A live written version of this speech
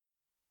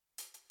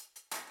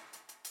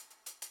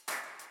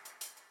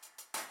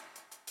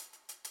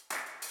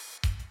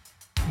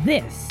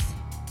This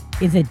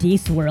is a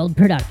Deece World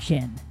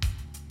production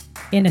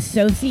in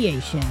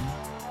association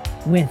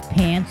with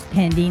Pants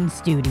Pending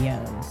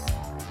Studios.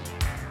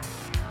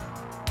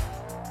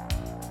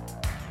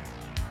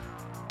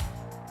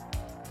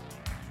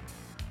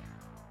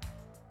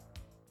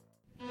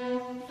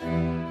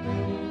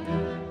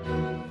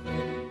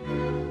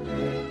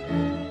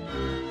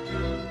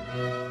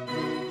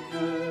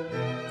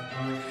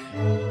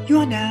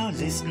 You're now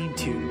listening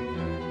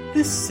to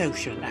The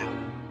Social Hour.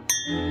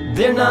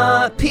 They're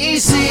not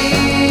PC.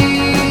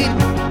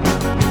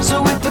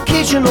 So if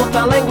occasional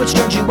foul language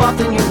turns you off,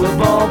 then you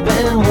have all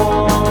been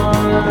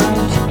warned.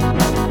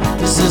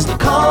 This is the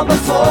calm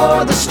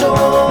before the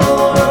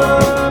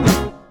storm.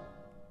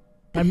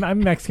 I'm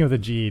Mexican with a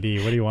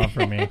GED. What do you want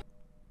from me?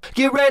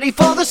 Get ready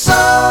for the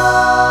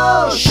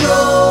social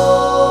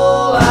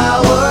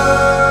hour.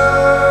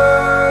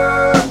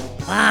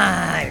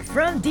 Live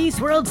from Deece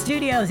World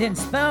Studios in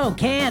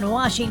Spokane,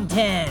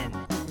 Washington.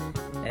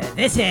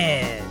 This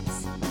is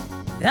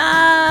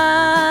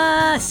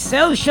The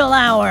Social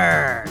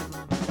Hour.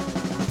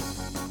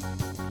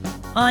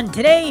 On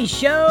today's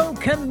show,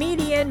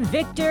 comedian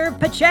Victor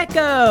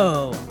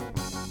Pacheco.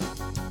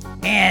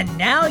 And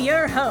now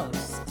your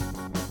host.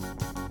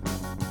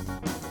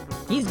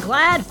 He's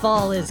glad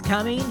fall is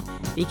coming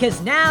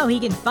because now he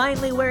can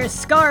finally wear a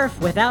scarf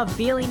without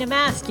feeling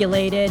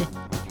emasculated.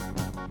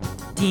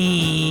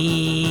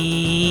 Deece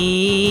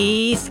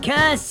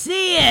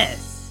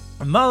Casillas.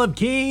 Mullup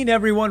Keen,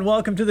 everyone.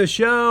 Welcome to the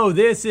show.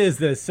 This is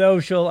The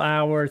Social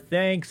Hour.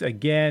 Thanks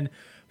again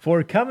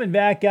for coming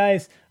back,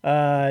 guys.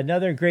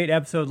 Another great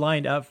episode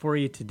lined up for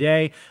you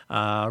today.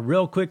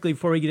 Real quickly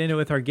before we get into it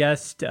with our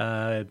guest,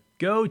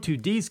 go to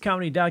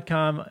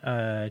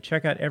deececomedy.com.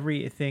 Check out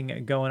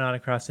everything going on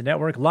across the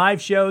network.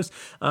 Live shows.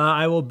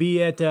 I will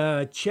be at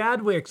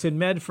Chadwick's in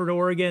Medford,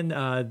 Oregon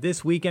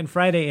this weekend,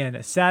 Friday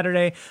and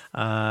Saturday.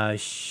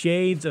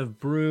 Shades of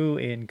Brew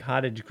in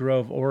Cottage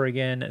Grove,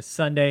 Oregon,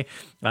 Sunday.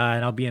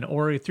 And I'll be in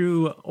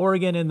through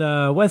Oregon and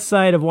the west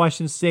side of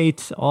Washington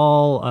State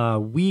all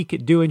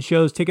week doing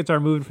shows. Tickets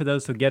are moving for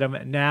those, so get them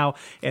now.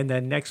 And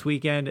then next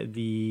weekend,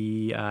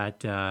 at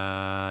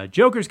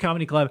Joker's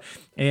Comedy Club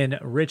in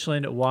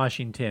Richland,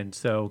 Washington.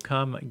 So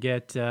come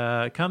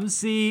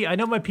see. I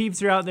know my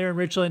peeps are out there in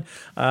Richland.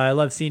 I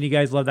love seeing you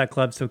guys. Love that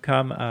club. So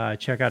come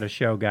check out a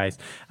show, guys.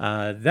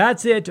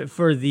 That's it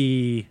for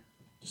the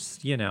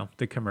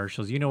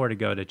commercials. You know where to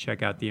go to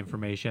check out the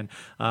information.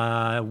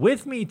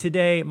 With me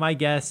today, my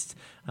guest,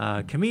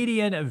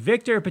 comedian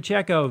Victor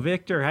Pacheco.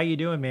 Victor, how you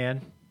doing,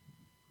 man?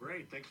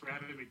 Great. Thanks for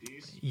having me,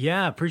 Deece.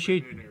 Yeah,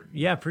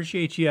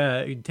 appreciate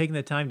you taking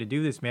the time to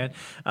do this, man.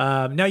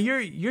 Now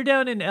you're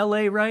down in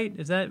LA, right?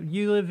 Is that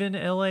you live in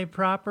LA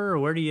proper, or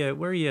where are you?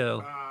 Well,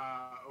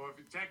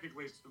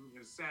 technically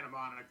in Santa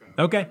Monica.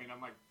 Okay. I mean, I'm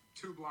like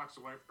 2 blocks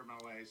away from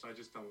LA, so I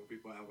just tell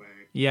people LA.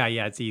 Yeah,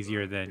 it's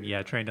easier than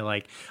trying to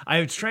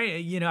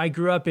I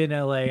grew up in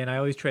LA, and I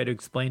always try to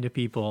explain to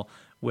people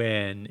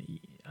when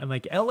I'm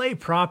like, LA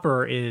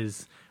proper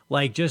is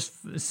like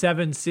just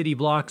 7 city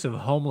blocks of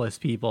homeless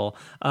people.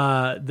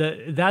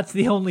 That's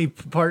the only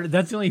part of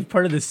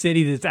the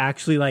city that's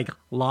actually like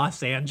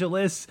Los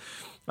Angeles.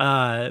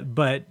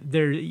 But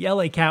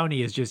LA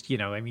County is just,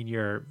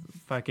 you're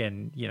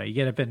fucking, you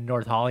get up in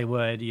North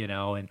Hollywood,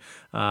 and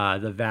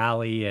the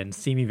Valley and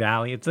Simi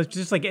Valley. It's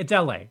just like, it's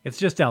LA. It's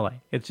just LA.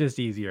 It's just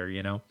easier,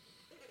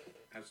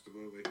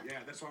 Absolutely. Yeah,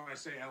 that's why I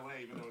say LA,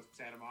 even though it's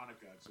Santa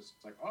Monica. It's just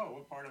like, oh,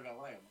 what part of LA? I'm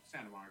like,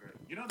 Santa Monica.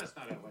 That's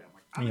not LA. I'm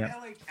like, I'm in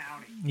LA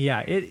County.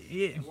 Yeah.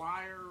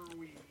 Why are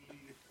we...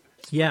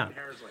 Yeah. Like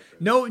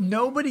this?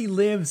 Nobody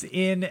lives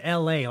in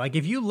LA. Like,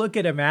 if you look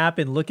at a map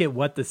and look at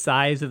what the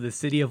size of the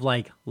city of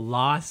like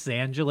Los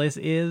Angeles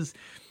is,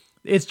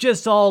 it's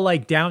just all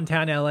like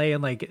downtown LA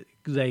and like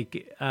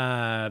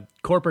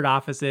corporate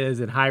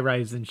offices and high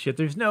rises and shit.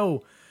 There's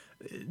no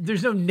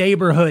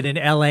neighborhood in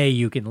LA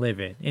you can live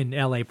in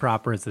LA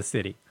proper as a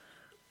city.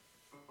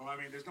 Well, I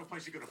mean, there's no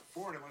place you can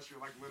afford unless you're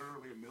like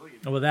literally a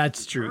millionaire. Well,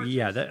 that's true. Purchase.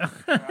 Yeah.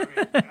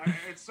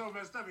 It's so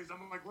messed up because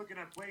I'm like looking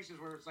at places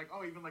where it's like,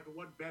 oh, even like a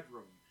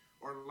 1-bedroom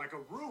or like a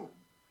room.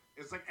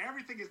 It's like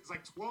everything is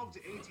like 12 to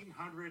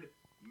 1800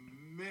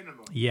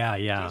 minimum. Yeah.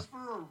 Just for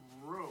a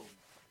room.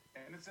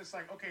 And it's just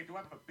like, okay, do I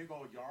have a big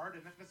old yard?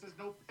 And then it says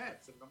no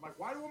pets. And I'm like,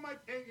 why am I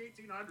paying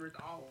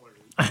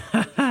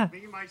 $1,800?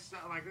 Me,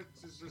 myself, like, this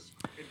is just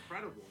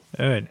incredible.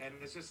 Good. And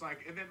it's just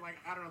like, and then like,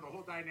 I don't know, the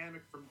whole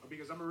dynamic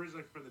because I'm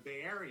originally from the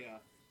Bay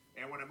Area.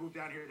 And when I moved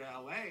down here to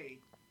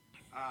LA,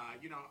 I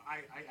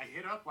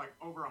hit up like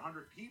over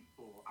 100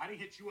 people. I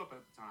didn't hit you up at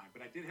the time,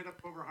 but I did hit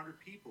up over 100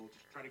 people to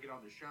try to get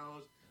on the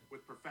shows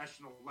with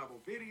professional level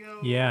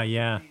videos. Yeah.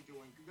 Me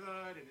doing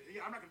good. And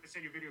I'm not going to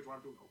send you videos where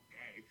I'm doing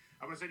okay.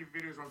 I'm going to send you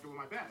videos where I'm doing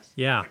my best.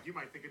 Yeah. Like, you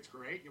might think it's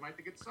great. You might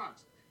think it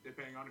sucks,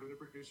 depending on who the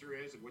producer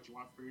is and what you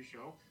want for your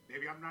show.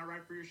 Maybe I'm not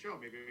right for your show.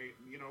 Maybe,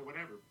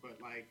 whatever. But,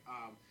 like,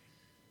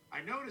 I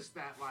noticed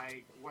that,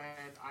 like, when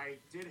I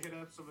did hit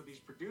up some of these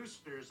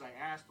producers, I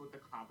asked what the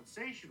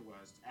compensation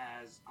was,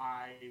 as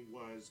I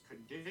was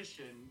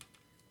conditioned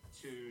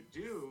to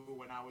do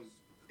when I was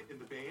in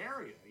the Bay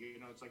Area.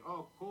 It's like,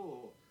 oh,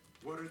 cool.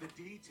 What are the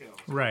details?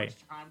 Right.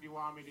 How much time do you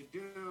want me to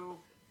do?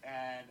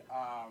 And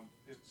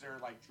is there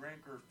like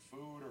drink or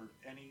food or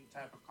any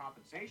type of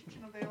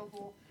compensation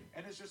available?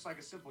 And it's just like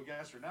a simple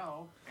yes or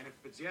no. And if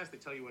it's yes, they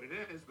tell you what it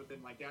is. But then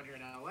like down here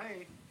in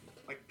LA,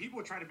 like people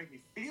were trying to make me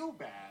feel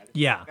bad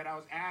that I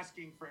was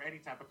asking for any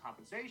type of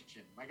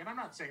compensation. Like, and I'm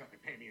not saying like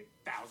they pay me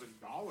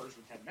 $1,000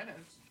 for 10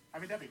 minutes. I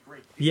mean, that'd be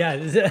great. Yeah.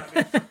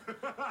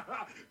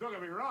 Don't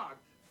get me wrong.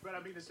 But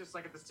I mean, it's just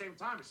like at the same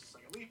time, it's just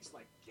like at least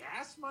like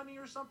gas money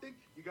or something.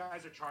 You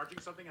guys are charging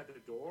something at the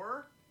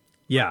door.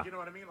 Yeah. Like, you know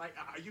what I mean? Like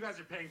you guys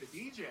are paying the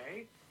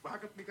DJ. Well, how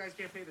come you guys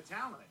can't pay the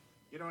talent?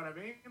 You know what I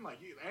mean? Like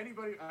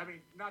anybody. I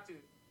mean, not to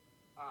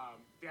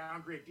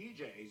downgrade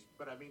DJs,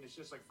 but I mean, it's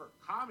just like for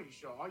a comedy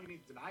show, all you need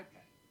is an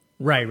iPad.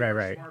 Right.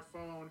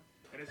 Smartphone,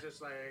 and it's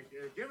just like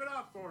give it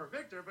up for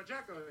Victor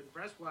Pacheco. And you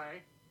press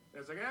play.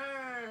 And it's like,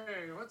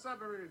 hey, what's up,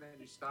 everybody? Then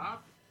you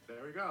stop. There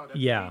we go. That's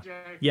the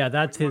DJ. Yeah,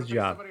 that's his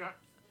job.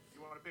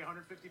 You want to pay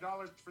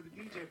 $150 for the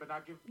DJ,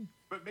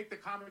 but make the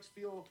comics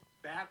feel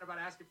bad about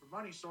asking for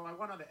money. So I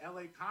went on the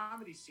LA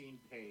comedy scene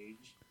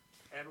page,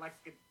 and like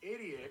an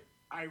idiot,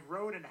 I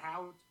wrote a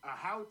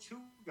how-to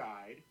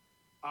guide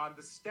on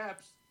the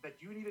steps that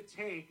you need to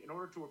take in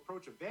order to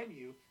approach a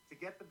venue to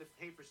get them to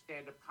pay for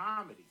stand-up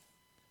comedy.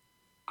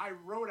 I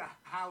wrote a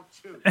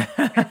how-to,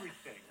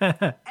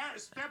 everything,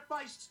 step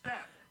by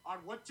step on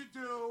what to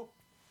do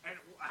and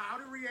how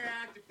to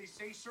react if they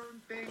say certain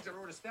things. I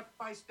wrote a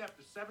step-by-step,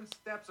 the 7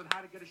 steps on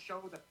how to get a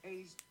show that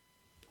pays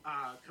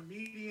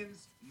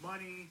comedians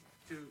money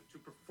to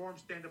perform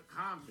stand-up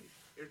comedy.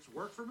 It's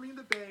worked for me in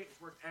the Bay. It's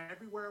worked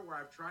everywhere where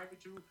I've tried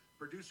to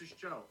produce a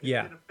show. It's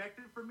been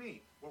effective for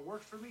me. What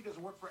works for me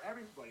doesn't work for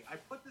everybody. I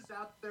put this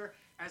out there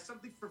as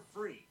something for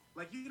free.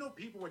 Like,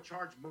 people would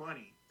charge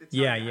money to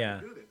tell me how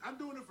to do this. I'm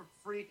doing it for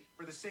free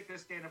for the sake of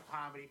stand-up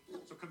comedy,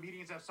 so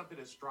comedians have something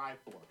to strive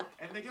for.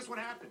 And then guess what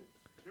happened?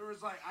 There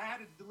was like I had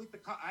to delete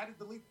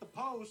the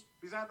post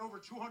because I had over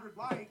 200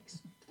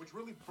 likes, which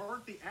really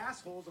burnt the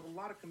assholes of a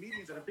lot of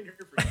comedians that have been here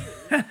for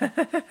years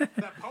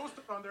that post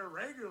on there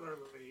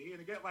regularly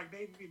and get like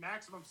maybe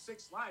maximum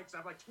 6 likes. I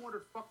have like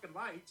 200 fucking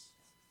likes.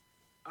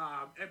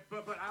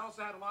 But I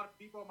also had a lot of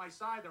people on my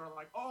side that were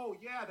like, oh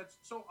yeah, that's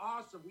so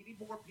awesome. We need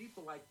more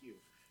people like you.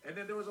 And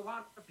then there was a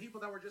lot of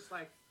people that were just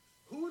like,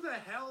 who the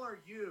hell are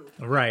you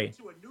to go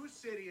to a new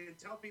city and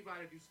tell people how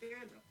to do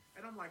stand-up?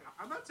 And I'm like,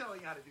 I'm not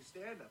telling you how to do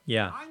stand-up.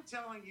 Yeah. I'm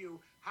telling you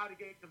how to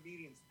get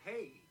comedians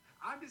paid.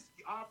 I'm just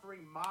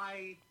offering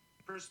my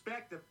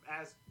perspective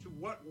as to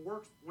what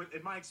works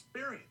in my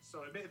experience.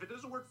 So if it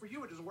doesn't work for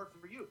you, it doesn't work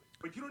for you.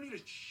 But you don't need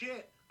to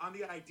shit on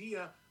the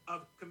idea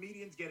of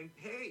comedians getting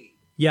paid.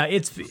 Yeah,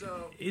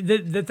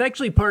 that's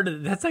actually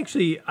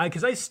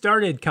because I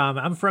started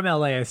comedy. I'm from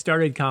LA. I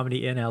started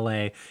comedy in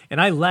LA,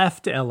 and I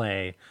left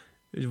LA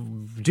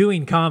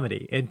doing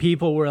comedy, and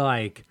people were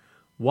like,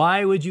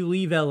 why would you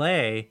leave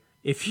LA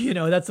if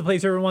that's the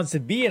place everyone wants to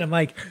be? And I'm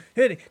like,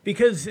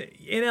 because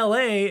in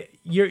LA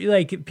you're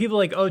like, people are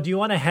like, oh, do you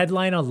want to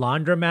headline a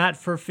laundromat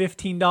for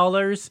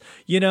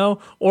 $15,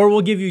 or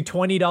we'll give you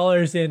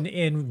 $20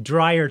 in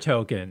dryer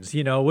tokens,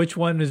 which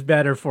one is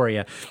better for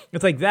you?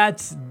 It's like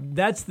that's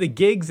the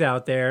gigs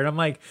out there. And I'm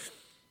like,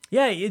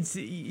 yeah, it's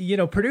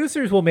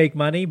producers will make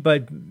money,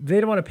 but they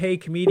don't want to pay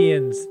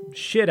comedians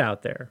shit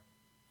out there.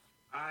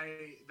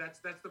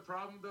 That's the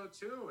problem though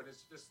too, and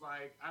it's just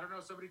like, I don't know,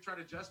 somebody tried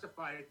to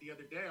justify it the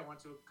other day. I went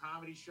to a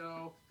comedy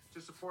show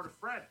to support a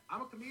friend.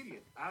 I'm a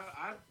comedian.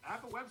 I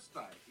have a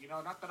website,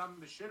 not that I'm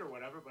the shit or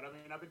whatever, but I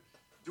mean, I've been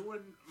doing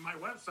my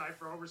website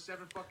for over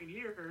 7 fucking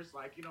years,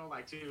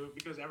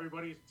 because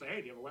everybody say,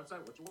 hey, do you have a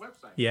website? What's your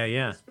website? Yeah.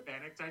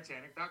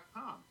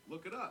 HispanicTitanic.com.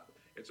 Look it up.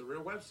 It's a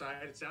real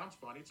website. It sounds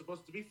funny. It's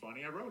supposed to be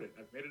funny. I wrote it.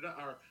 I made it up.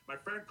 My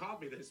friend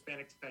called me the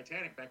Hispanic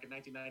Titanic back in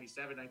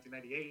 1997,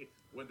 1998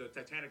 when the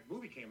Titanic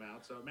movie came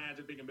out. So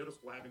imagine being in middle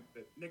school having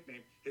the nickname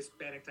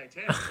Hispanic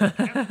Titanic.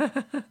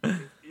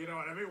 You know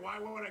what I mean? Why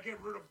would I get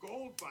rid of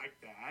gold like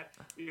that?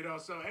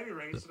 So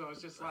anyway, so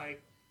it's just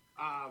like,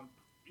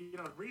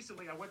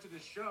 recently I went to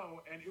this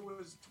show and it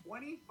was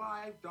 $25,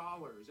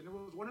 and it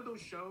was one of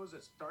those shows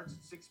that starts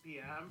at 6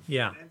 p.m.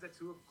 and ends at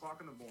 2 o'clock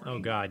in the morning. Oh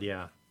God,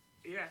 yeah.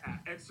 Yeah,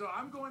 and so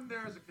I'm going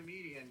there as a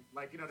comedian,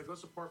 to go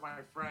support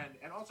my friend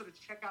and also to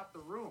check out the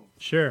room.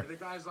 Sure. And the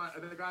guys,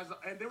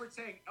 and they were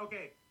saying,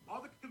 okay,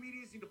 all the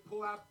comedians need to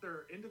pull out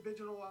their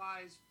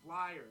individualized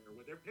flyer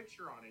with their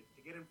picture on it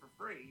to get in for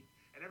free,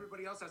 and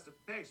everybody else has to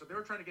pay. So they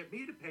were trying to get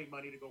me to pay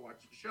money to go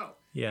watch the show.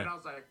 Yeah. And I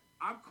was like,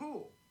 I'm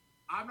cool.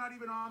 I'm not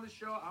even on the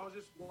show. I was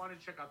just wanting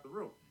to check out the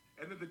room.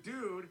 And then the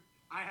dude,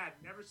 I had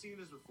never seen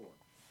this before.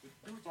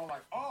 The dude's all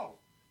like, oh,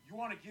 you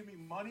want to give me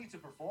money to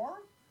perform?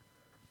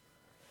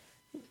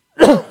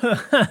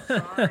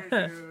 Sorry,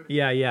 dude.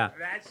 Yeah.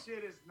 That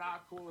shit is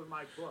not cool in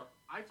my book.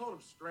 I told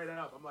him straight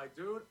up. I'm like,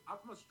 dude,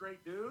 I'm a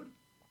straight dude,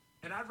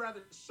 and I'd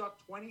rather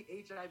suck 20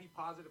 HIV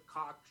positive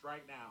cocks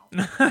right now.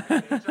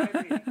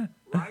 HIV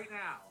right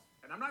now,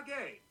 and I'm not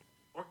gay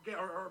or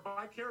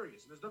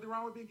bicurious. And there's nothing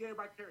wrong with being gay or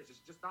bicurious. It's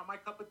just not my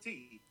cup of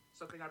tea.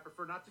 Something I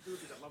prefer not to do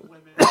because I love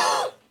women.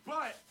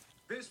 But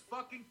this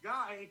fucking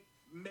guy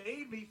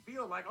made me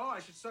feel like, oh, I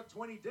should suck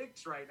 20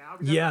 dicks right now.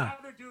 Because Yeah.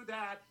 I'd rather do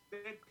that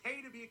than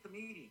pay to be a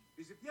comedian.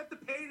 Because if you have to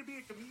pay to be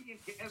a comedian,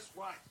 guess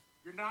what?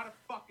 You're not a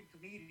fucking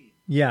comedian.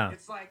 Yeah.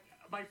 It's like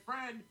my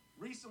friend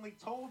recently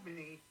told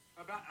me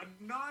about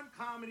a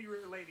non-comedy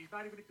related, he's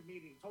not even a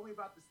comedian, he told me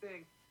about this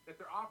thing that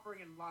they're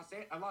offering in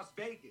Las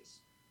Vegas,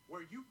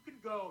 where you can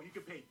go, you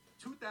can pay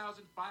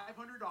 $2,500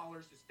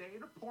 to stay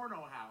in a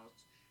porno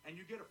house, and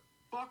you get to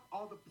fuck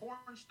all the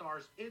porn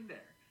stars in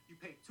there. You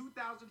pay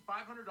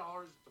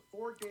 $2,500. It's a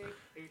 4-day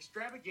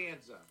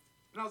extravaganza.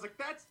 And I was like,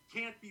 that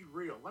can't be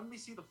real. Let me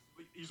see the...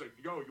 He's like,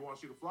 yo, you want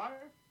to see the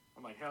flyer?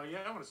 I'm like, hell yeah,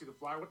 I want to see the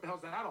flyer. What the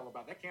hell's that all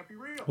about? That can't be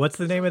real. What's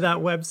the name of that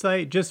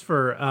website? Just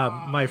for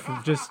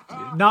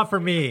not for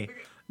me.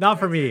 Not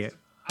for me.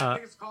 I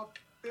think it's called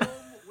Film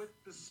with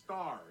the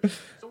Stars.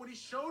 So when he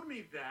showed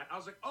me that, I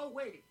was like, oh,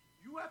 wait.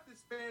 You have to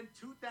spend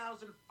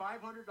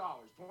 $2,500,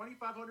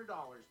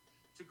 $2,500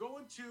 to go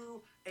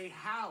into a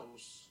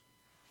house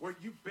where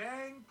you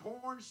bang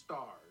porn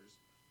stars,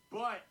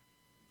 but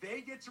they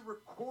get to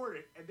record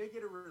it and they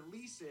get to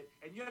release it,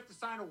 and you have to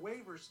sign a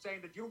waiver saying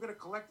that you don't get to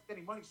collect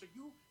any money. So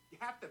you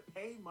have to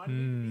pay money to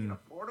be in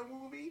a porno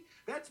movie?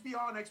 That's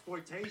beyond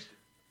exploitation.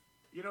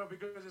 You know,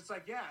 because it's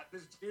like, yeah,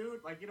 this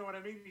dude, like, you know what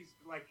I mean?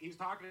 He's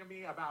talking to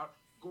me about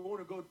going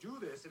to go do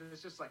this, and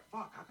it's just like,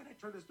 fuck, how can I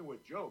turn this into a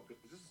joke?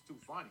 Because this is too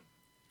funny.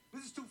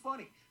 This is too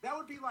funny. That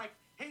would be like,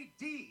 hey,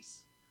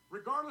 Deece,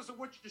 regardless of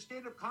what your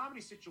stand-up comedy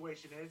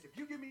situation is, if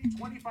you give me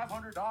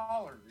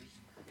 $2,500,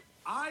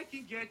 I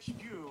can get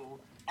you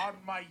on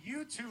my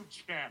YouTube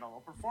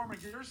channel performing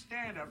your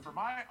stand-up for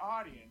my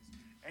audience,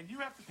 and you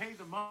have to pay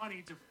the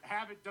money to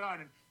have it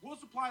done, and we'll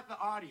supply the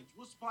audience,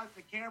 we'll supply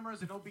the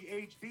cameras, and it'll be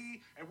HD,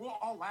 and we'll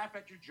all laugh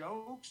at your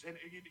jokes, and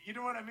you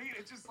know what I mean?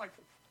 It's just like,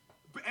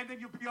 and then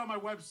you'll be on my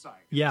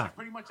website. Yeah. Like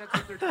pretty much that's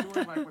what they're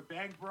doing, like with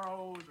Bang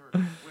Bros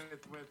or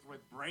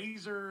with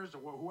Brazers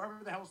or whoever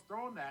the hell's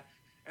throwing that.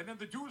 And then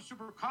the dude was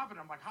super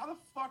confident. I'm like, how the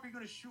fuck are you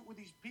going to shoot with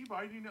these people?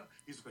 I didn't know.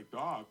 He's like,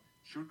 dog,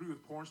 shooting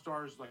with porn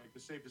stars is like the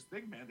safest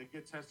thing, man. They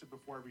get tested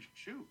before every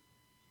shoot.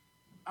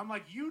 I'm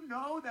like, you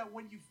know that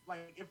when you,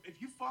 like,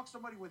 if you fuck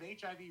somebody with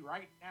HIV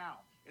right now,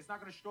 it's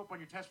not going to show up on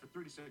your test for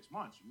 3 to 6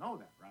 months. You know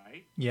that,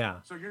 right?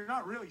 Yeah. So you're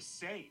not really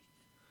safe.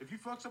 If you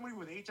fuck somebody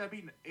with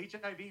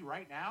HIV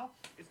right now,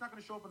 it's not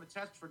going to show up on the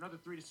test for another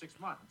 3 to 6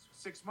 months.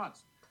 6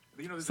 months.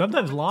 You know,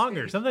 Sometimes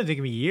longer. Sometimes it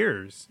can be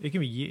years. It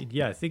can be,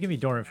 yes, it can be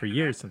dormant for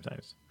years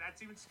sometimes.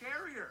 That's even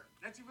scarier.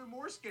 That's even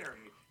more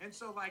scary. And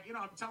so, like, you know,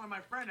 I'm telling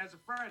my friend, as a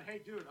friend, hey,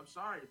 dude, I'm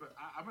sorry, but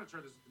I'm going to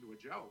turn this into a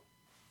joke.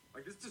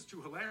 Like, this is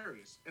too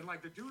hilarious. And,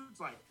 like, the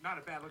dude's, like, not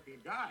a bad-looking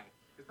guy.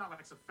 It's not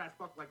like some fat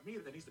fuck like me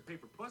that needs to pay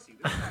for pussy.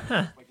 This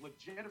guy's, like,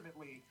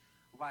 legitimately,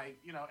 like,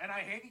 you know, and I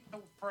hate the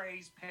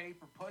phrase pay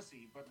for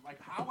pussy, but, like,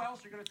 how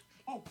else are you going to...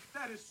 Oh,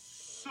 that is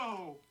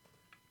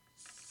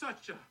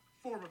such a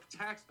form of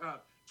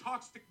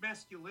toxic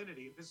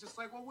masculinity. It's just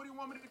like, well, what do you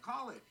want me to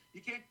call it?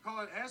 You can't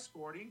call it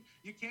escorting.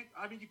 You can't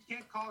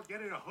call it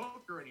getting a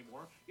hooker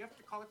anymore. You have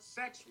to call it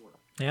sex work.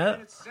 Yeah.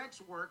 And it's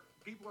sex work.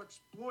 People are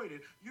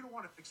exploited. You don't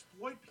want to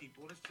exploit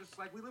people. And it's just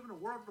like, we live in a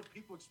world of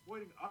people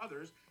exploiting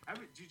others. I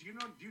mean, do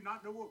you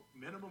not know what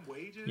minimum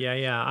wage is?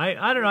 Yeah.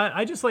 I don't know.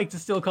 I just like to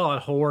still call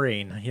it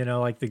whoring, you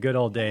know, like the good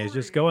old days.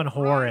 Just going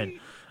whoring.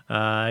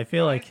 Right. I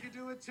feel like... You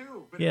do it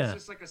too. But yeah. It's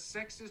just like a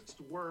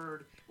sexist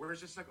word where it's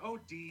just like, oh,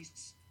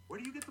 Deece, where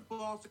do you get the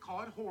balls to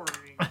call it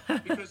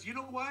whoring? Because you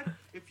know what?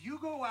 If you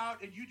go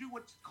out and you do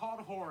what's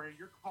called whoring,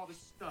 you're called a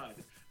stud.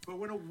 But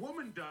when a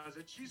woman does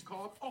it, she's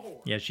called a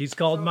whore. Yeah, she's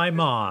called my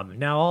mom.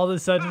 Now all of a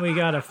sudden we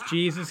got a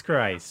Jesus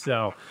Christ.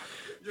 So,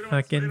 You know,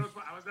 fucking...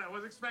 I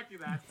was expecting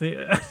that.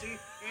 Yeah. See,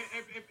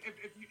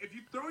 if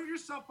you throw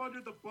yourself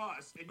under the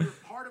bus and you're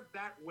part of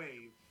that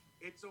wave,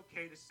 it's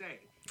okay to say.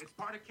 It's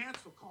part of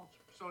cancel culture.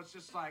 So it's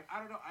just like, I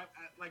don't know. I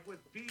like with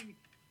being,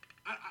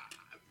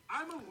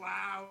 I'm a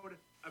loud,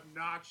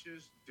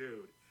 obnoxious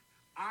dude.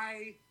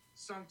 I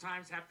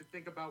sometimes have to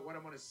think about what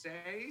I'm going to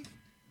say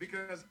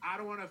because I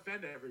don't want to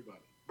offend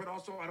everybody. But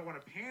also I don't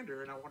want to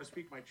pander and I want to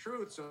speak my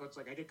truth. So it's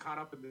like I get caught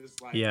up in this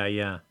like,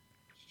 yeah.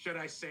 Should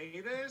I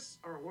say this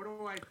or what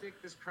do I think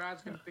this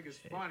crowd's going to think is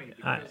funny?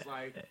 Because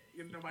like,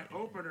 you know, my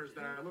openers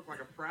that I look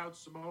like a proud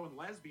Samoan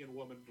lesbian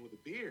woman with a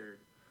beard.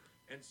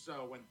 And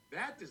so when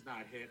that does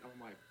not hit,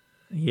 I'm like,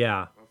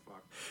 yeah. oh,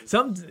 fuck.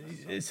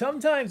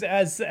 Sometimes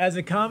as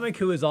a comic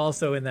who is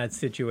also in that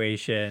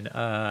situation,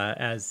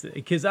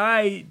 because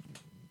I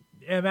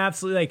am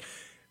absolutely like,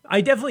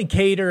 I definitely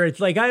cater.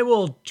 It's like I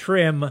will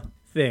trim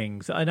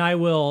things and I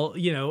will,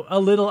 you know,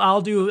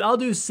 I'll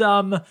do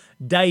some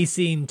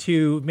dicing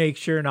to make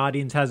sure an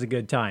audience has a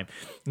good time,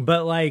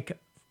 but like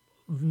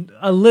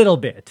a little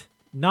bit,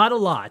 not a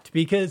lot,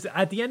 because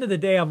at the end of the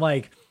day, I'm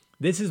like,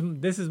 this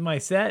is my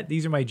set.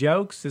 These are my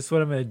jokes. This is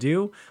what I'm going to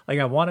do. Like,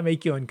 I want to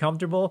make you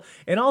uncomfortable.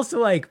 And also,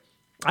 like,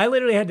 I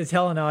literally had to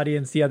tell an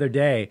audience the other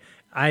day,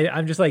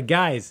 I'm just like,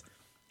 guys,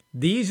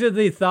 these are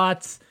the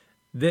thoughts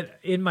that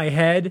in my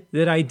head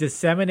that I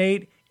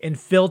disseminate and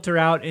filter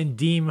out and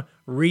deem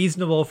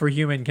reasonable for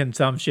human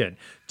consumption.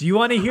 Do you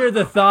want to hear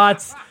the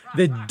thoughts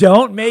that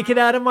don't make it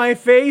out of my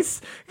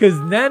face,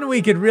 because then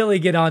we could really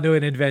get onto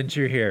an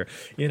adventure here,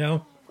 you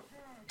know?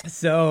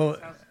 So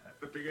That's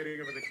the beginning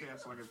of the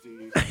canceling of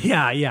Deece.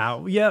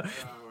 yeah.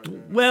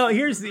 Well,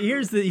 here's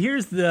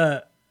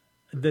the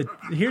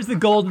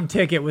golden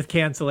ticket with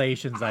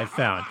cancellations I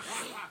found.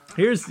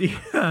 Here's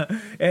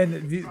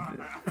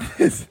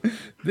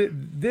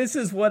this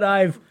is what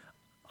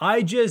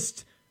I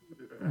just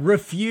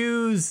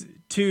refuse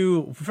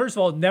to, first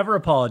of all, never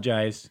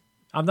apologize.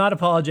 I'm not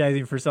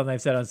apologizing for something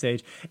I've said on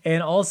stage.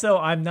 And also,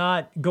 I'm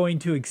not going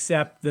to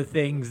accept the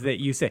things that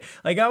you say.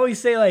 Like I always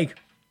say, like,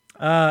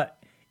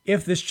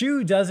 if the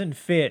shoe doesn't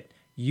fit,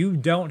 you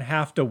don't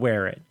have to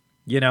wear it,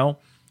 you know?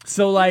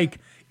 So like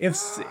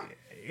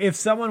if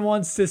someone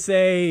wants to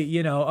say,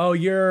 you know, oh,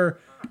 you're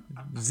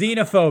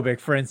xenophobic,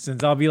 for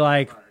instance, I'll be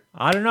like,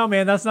 I don't know,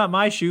 man, that's not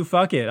my shoe.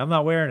 Fuck it. I'm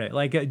not wearing it.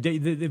 Like,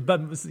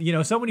 but you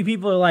know, so many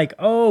people are like,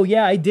 oh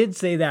yeah, I did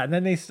say that. And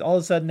then they all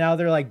of a sudden now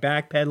they're like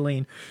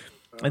backpedaling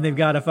and they've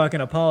got to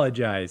fucking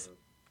apologize.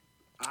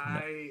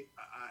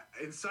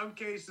 In some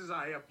cases,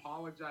 I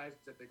apologize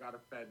that they got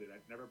offended.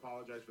 I've never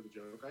apologized for the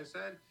joke I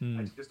said.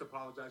 I just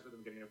apologize for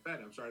them getting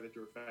offended. I'm sorry that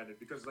you're offended.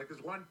 Because, like,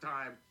 this one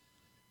time,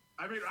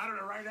 I mean, I don't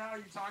know, right now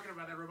you're talking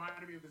about that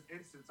reminded me of this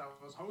instance. I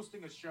was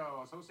hosting a show.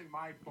 I was hosting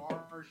my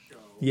bar show.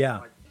 Yeah.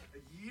 Like,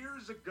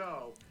 years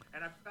ago.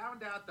 And I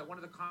found out that one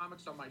of the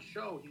comics on my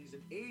show, he's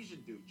an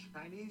Asian dude,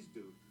 Chinese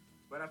dude.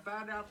 But I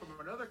found out from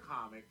another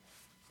comic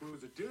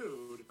who's a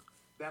dude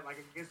that, like,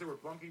 I guess they were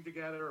bunking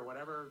together or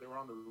whatever. They were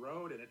on the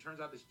road, and it turns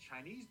out this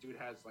Chinese dude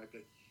has, like,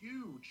 a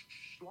huge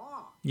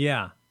schlong.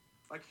 Yeah.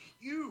 Like,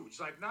 huge.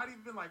 Like, not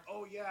even like,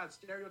 oh, yeah,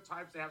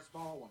 stereotypes, they have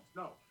small ones.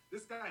 No.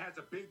 This guy has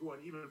a big one,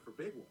 even for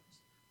big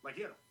ones. Like,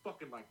 he had a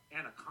fucking, like,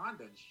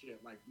 anaconda and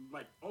shit. Like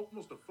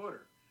almost a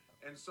footer.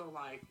 And so,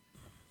 like,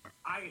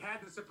 I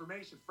had this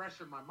information fresh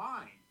in my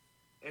mind.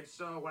 And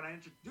so when I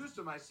introduced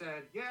him, I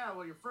said, yeah,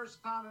 well, your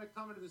first comic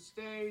coming to the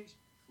stage,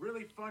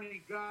 really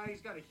funny guy.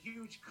 He's got a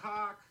huge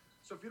cock.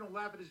 So if you don't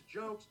laugh at his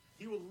jokes,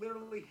 he will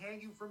literally hang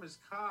you from his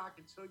cock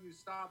until you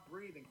stop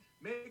breathing.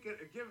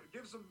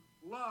 Give some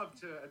love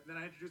to. And then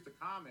I introduced the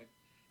comic,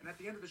 and at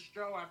the end of the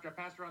show, after I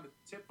passed around the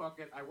tip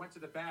bucket, I went to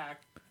the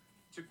back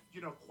to, you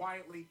know,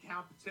 quietly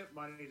count the tip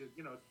money to,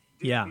 you know,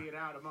 divvy it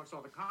out amongst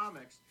all the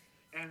comics.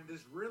 And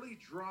this really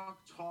drunk,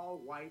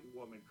 tall, white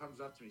woman comes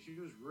up to me. She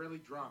was really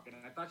drunk, and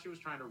I thought she was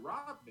trying to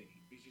rob me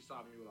because she saw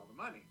me with all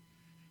the money.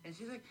 And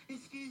she's like,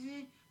 "Excuse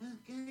me,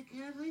 can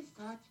I please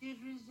talk to you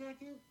for a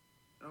second?"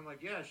 And I'm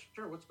like, yeah,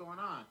 sure, what's going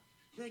on?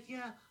 She's like,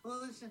 yeah,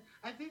 well, listen,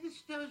 I think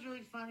this show is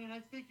really funny, and I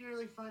think you're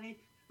really funny,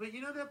 but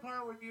you know that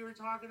part where you were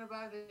talking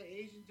about the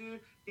Asian dude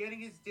getting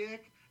his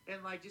dick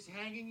and, like, just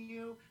hanging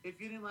you if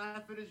you didn't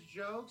laugh at his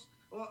jokes?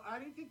 Well, I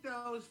didn't think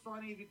that was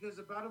funny because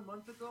about a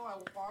month ago,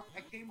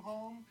 I came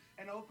home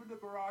and opened the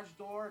garage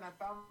door, and I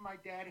found my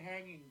dad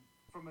hanging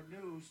from a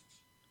noose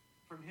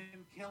from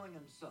him killing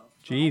himself.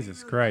 So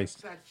Jesus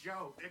Christ. That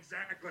joke.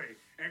 Exactly.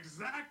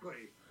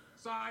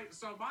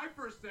 So my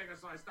first thing,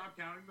 so I stopped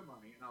counting the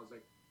money, and I was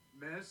like,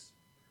 Miss,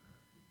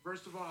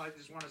 first of all, I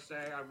just want to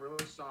say I'm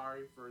really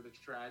sorry for the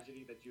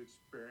tragedy that you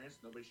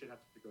experienced. Nobody should have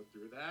to go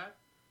through that.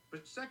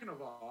 But second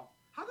of all,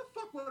 how the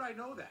fuck would I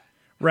know that?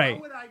 Right.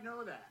 How would I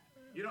know that?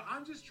 You know,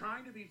 I'm just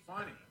trying to be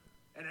funny.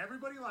 And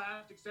everybody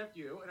laughed except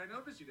you. And I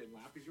noticed you didn't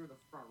laugh because you were in the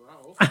front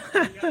row.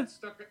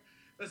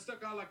 That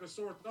stuck out like a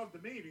sore thumb to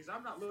me because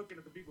I'm not looking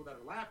at the people that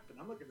are laughing.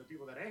 I'm looking at the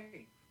people that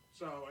ain't.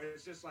 So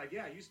it's just like,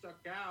 yeah, you stuck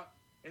out.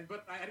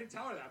 But I didn't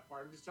tell her that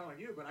part. I'm just telling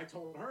you. But I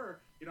told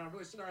her, you know, I'm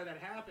really sorry that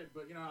happened.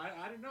 But, you know,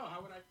 I didn't know. How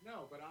would I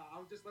know? But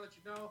I'll just let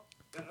you know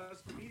that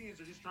us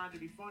comedians are just trying to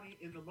be funny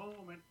in the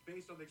moment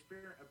based on the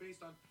experience,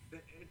 based on the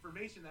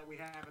information that we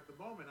have at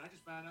the moment. I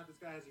just found out this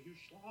guy has a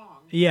huge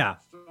schlong. Yeah.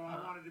 So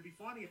I wanted to be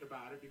funny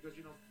about it because,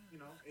 you know,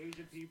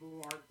 Asian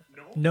people are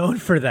known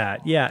for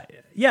that. Yeah.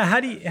 Yeah.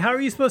 How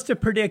are you supposed to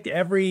predict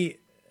every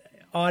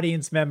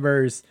audience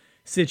member's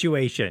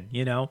situation,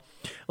 you know?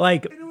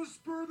 Like, and it was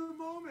spur of the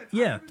moment.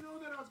 Yeah. I didn't know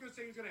that I was going to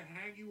say he was going to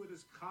hang you with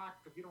his cock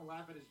if you don't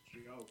laugh at his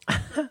joke.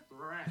 It's a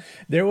threat.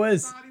 There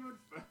was.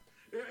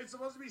 It's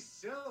supposed to be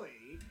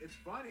silly. It's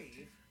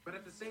funny. But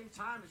at the same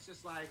time, it's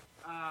just like,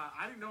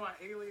 I didn't know I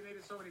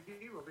alienated so many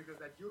people because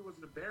that dude was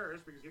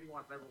embarrassed because he didn't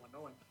want everyone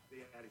knowing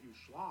they had a huge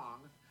schlong.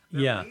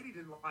 That lady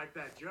didn't like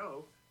that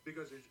joke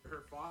because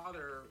her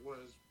father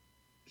was,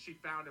 she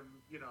found him,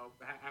 you know,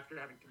 after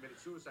having committed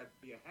suicide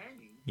via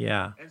hanging.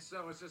 Yeah. And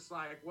so it's just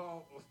like,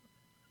 well,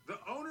 the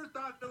owner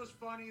thought it was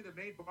funny, the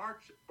main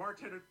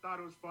bartender thought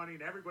it was funny,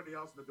 and everybody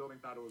else in the building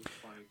thot it was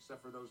funny,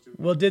 except for those two.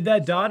 Well, did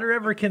that daughter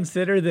ever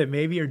consider that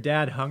maybe her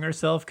dad hung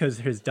herself because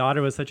his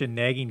daughter was such a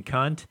nagging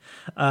cunt?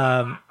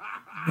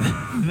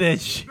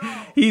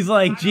 He's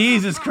like,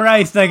 Jesus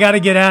Christ, I got to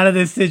get out of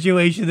this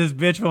situation. This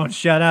bitch won't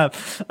shut up.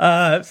 You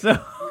know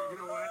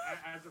what?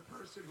 As a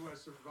person who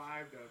has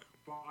survived a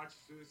botched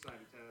suicide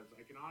attempt,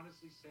 I can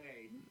honestly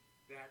say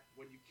that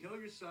when you kill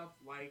yourself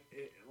like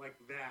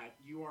that,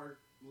 you are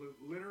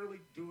literally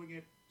doing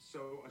it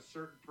so a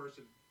certain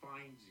person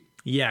finds you.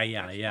 Yeah.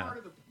 That's part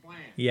of the plan.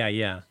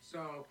 Yeah.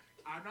 So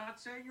I'm not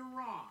saying you're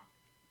wrong,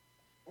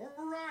 All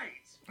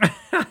right.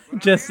 But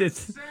Just I am it's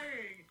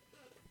saying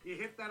you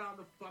hit that on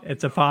the fucking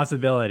it's a nose.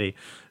 possibility.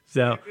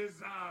 So It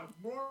is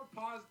more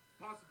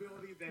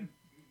possibility than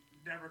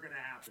never gonna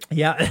happen.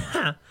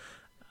 yeah.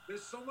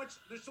 There's so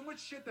much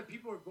shit that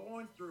people are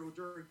going through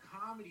during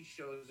comedy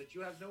shows that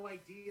you have no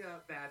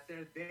idea that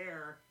they're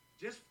there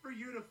just for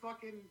you to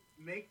fucking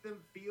make them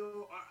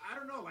feel. I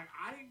don't know. Like,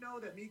 I didn't know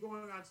that me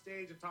going on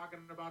stage and talking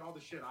about all the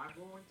shit I'm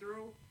going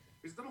through,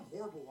 because I'm a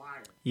horrible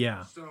liar.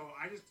 Yeah. So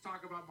I just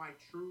talk about my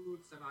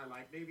truths, and I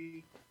like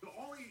maybe the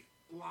only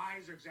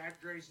lies or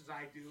exaggerations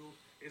I do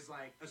is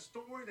like a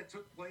story that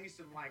took place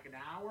in like an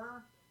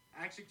hour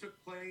actually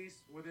took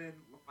place within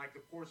like the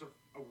course of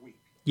a week.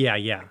 Yeah.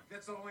 Like,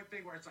 that's the only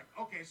thing where it's like,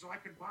 okay, so I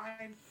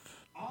combine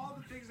all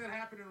the things that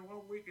happened in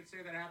 1 week and say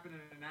that happened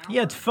in an hour.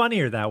 Yeah, it's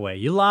funnier that way.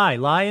 You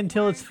lie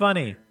until it's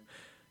funny.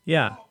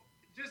 Yeah. Well,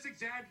 just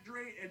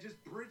exaggerate and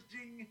just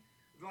bridging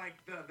like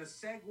the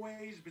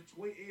segues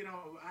between,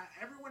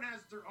 everyone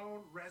has their own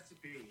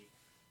recipe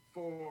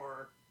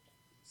for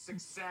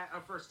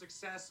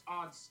success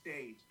on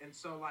stage. And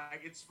so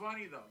like it's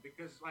funny though,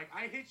 because like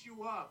I hit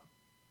you up,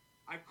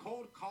 I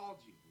cold called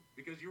you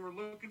because you were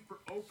looking for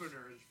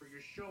openers for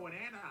your show in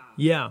Anaheim.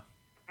 Yeah.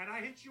 And I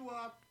hit you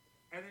up,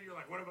 and then you're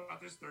like, what about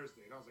this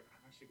Thursday? And I was like,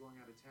 I'm actually going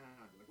out of town.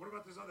 You're like, what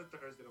about this other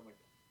Thursday? And I'm like,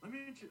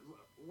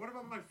 what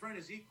about my friend?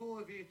 Is he cool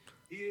if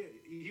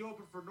he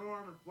opened for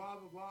Norm and blah,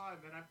 blah, blah.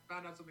 And then I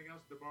found out something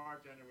else with the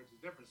bartender, which is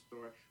a different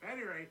story. At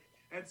any rate,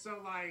 and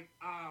so like,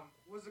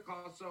 what's it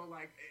called? So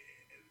like,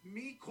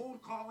 me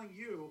cold calling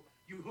you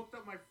hooked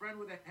up my friend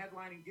with a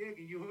headlining gig,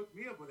 and you hooked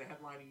me up with a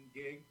headlining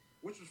gig,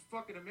 which was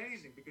fucking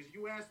amazing because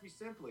you asked me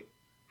simply,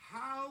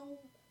 how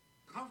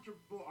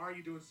comfortable are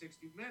you doing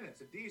 60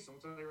 minutes? And Deece, I'm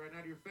telling you right now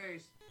to your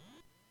face,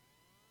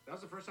 that was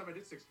the first time I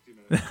did 60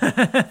 minutes.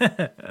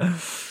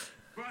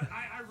 But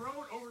I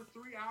wrote over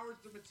 3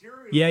 hours of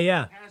material in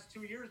the past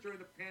 2 years during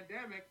the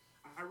pandemic.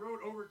 I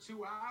wrote over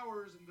 2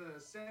 hours in the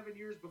 7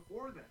 years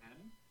before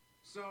then.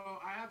 So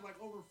I have like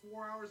over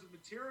 4 hours of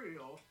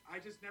material. I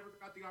just never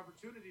got the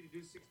opportunity to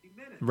do 60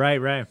 minutes. Right.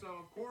 So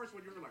of course,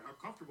 when you're like, how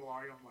comfortable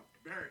are you? I'm like,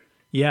 very.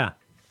 Yeah.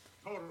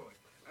 Totally.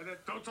 And then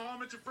don't tell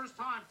them it's your first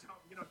time.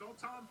 Don't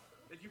tell them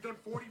that you've done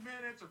 40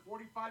 minutes or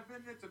 45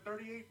 minutes and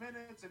 38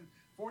 minutes and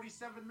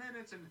 47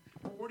 minutes and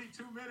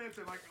 42 minutes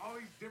and like all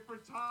these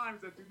different times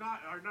that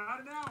are not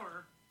an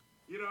hour.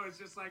 It's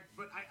just like,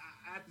 but I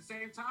at the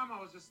same time, I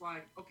was just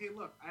like, okay,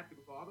 look, I have to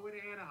go all the way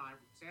to Anaheim,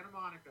 Santa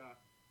Monica.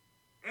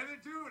 And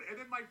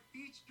then my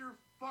feature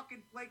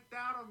fucking flaked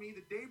out on me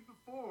the day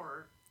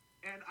before.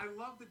 And I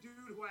love the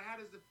dude who I had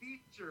as the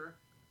feature,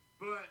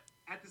 but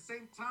at the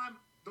same time,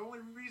 the only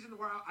reason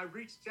where I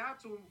reached out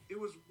to him, it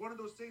was one of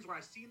those things where I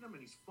seen him and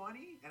he's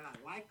funny and I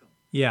like him.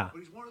 Yeah. But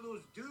he's one of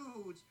those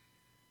dudes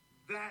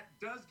that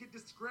does get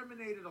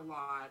discriminated a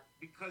lot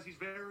because he's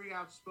very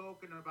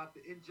outspoken about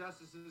the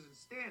injustices in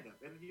stand-up.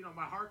 And,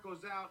 my heart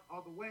goes out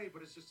all the way,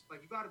 but it's just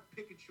like you got to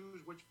pick and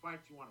choose which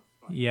fights you want to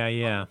fight.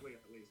 Yeah. Publicly,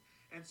 at least.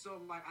 And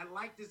so, like, I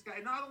like this guy.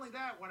 And not only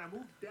that, when I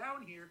moved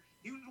down here,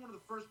 he was one of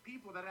the first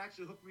people that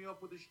actually hooked me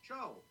up with his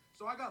show.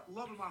 So I got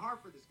love in my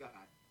heart for this guy.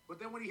 But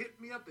then when he hit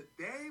me up the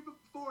day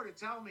before to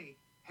tell me,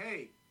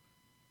 hey,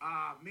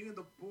 me and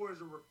the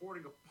boys are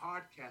recording a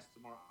podcast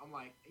tomorrow, I'm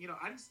like,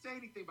 I didn't say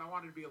anything, but I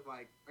wanted to be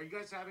like, are you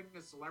guys having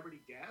a celebrity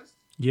guest?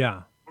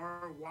 Yeah.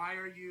 Or why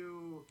are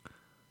you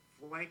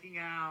flanking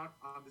out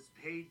on this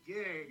paid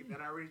gig that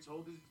I already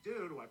told this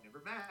dude who I've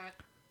never met,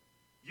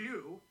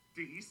 you,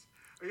 Deece,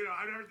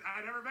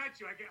 I never met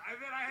you.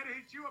 Then I had to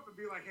hit you up and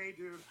be like, hey,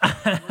 dude,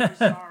 I'm really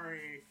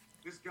sorry.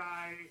 This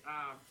guy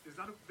is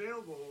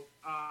unavailable,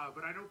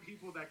 but I know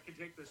people that can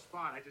take their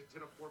spot. I just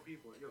hit up 4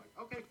 people. And you're like,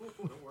 okay, cool,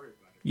 don't worry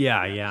about it.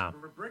 Yeah.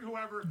 Bring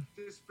whoever,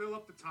 just fill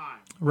up the time.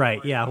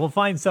 Right, yeah. We'll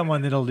find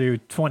someone that'll do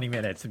 20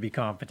 minutes to be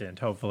competent,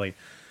 hopefully.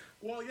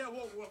 Well, yeah,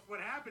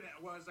 what happened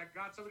was I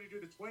got somebody to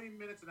do the 20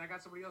 minutes, and I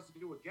got somebody else to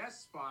do a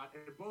guest spot,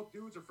 and both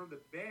dudes are from the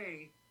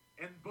Bay.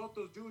 And both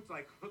those dudes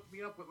like hooked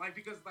me up with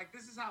because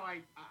this is how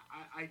I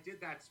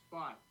did that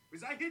spot.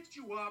 Because I hit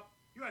you up,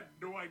 you had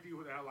no idea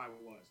who the hell I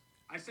was.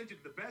 I sent you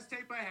the best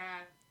tape I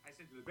had. I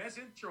sent you the best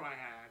intro I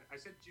had. I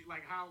sent you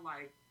how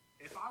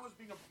if I was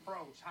being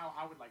approached, how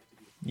I would like to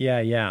do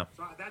it. Yeah.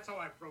 So that's how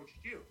I approached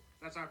you.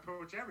 That's how I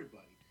approach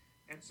everybody.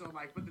 And so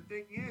but the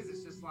thing is,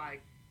 it's just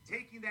like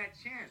taking that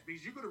chance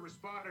because you could have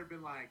responded and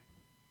been like,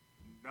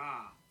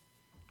 nah,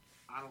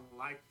 I don't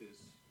like this.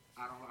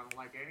 I don't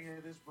like any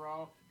of this,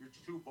 bro. You're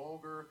too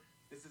vulgar.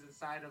 This is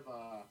inside of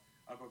a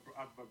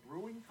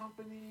brewing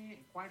company,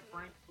 and quite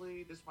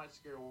frankly, this might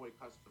scare away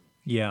customers.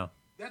 Yeah.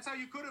 That's how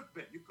you could have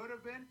been. You could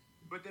have been,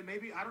 but then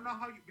maybe I don't know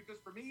how you. Because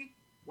for me,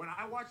 when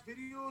I watch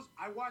videos,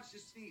 I watch to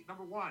see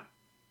number 1,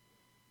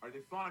 are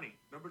they funny?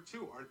 Number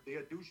 2, are they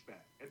a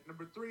douchebag? And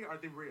number 3, are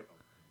they real?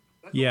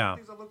 That's one of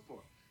the things I look for.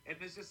 And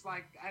it's just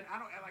like I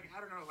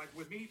don't know. Like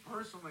with me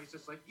personally, it's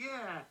just like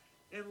yeah.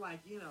 And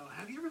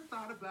have you ever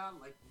thought about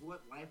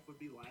what life would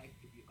be like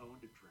if you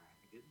owned a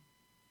dragon?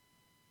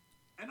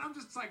 And I'm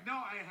just like, no,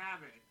 I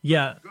haven't.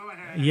 Yeah. Go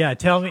ahead. Yeah.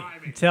 Tell me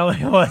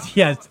what.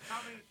 Yes.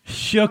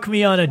 Shook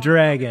me on a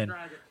dragon.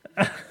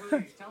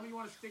 Please tell me you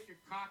want to stick your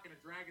cock in a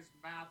dragon's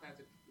mouth as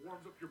it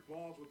warms up your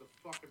balls with the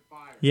fucking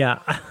fire. Yeah.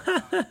 Like,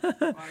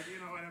 you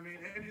know what I mean?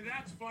 And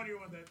that's funny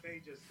what that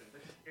they just said. They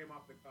just came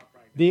off the cuff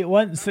right now. The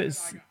one.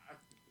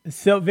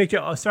 So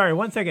Victor, sorry,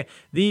 1 second.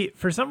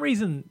 For some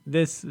reason,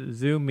 this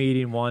Zoom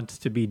meeting wants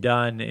to be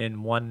done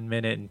in 1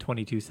 minute and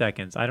 22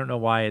 seconds. I don't know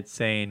why it's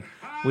saying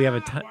we have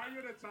a time. Why are you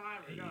at a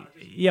timer? No,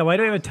 Yeah, why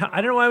do we have a time?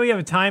 I don't know why we have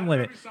a time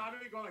limit. Every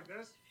Saturday go like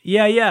this.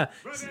 Yeah. That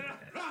was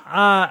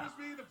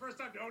me the first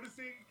time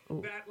noticing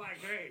that, like,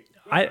 hey,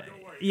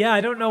 don't worry.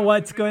 I don't know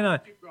what's going on.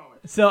 Keep going.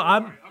 So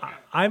Okay.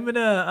 I'm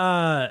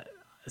gonna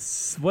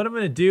what I'm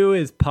gonna do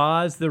is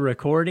pause the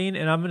recording,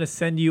 and I'm gonna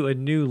send you a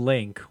new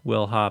link.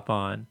 We'll hop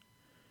on.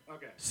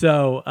 Okay.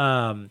 So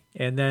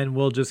and then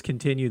we'll just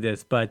continue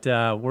this. But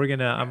we're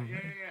gonna Yeah.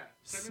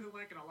 Send me the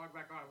link and I'll log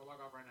back on. We'll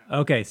log off right now.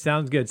 Okay,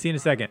 sounds good. See you in a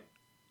second.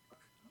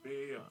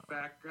 Be a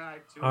fat guy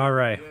too. All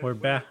right, we're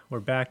back. We're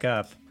back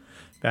up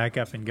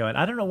and going.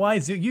 I don't know why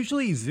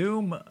usually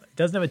Zoom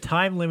doesn't have a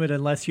time limit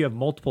unless you have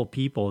multiple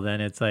people.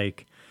 Then it's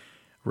like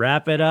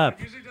wrap it up.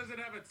 It usually doesn't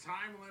have a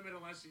time limit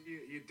unless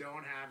you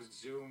don't have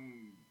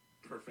Zoom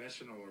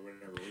Professional or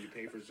whatever. Where you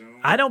pay for Zoom.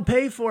 I don't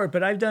pay for it,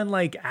 but I've done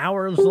like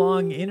hours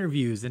long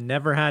interviews and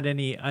never had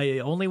any.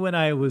 Only when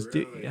I was.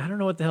 Really? I don't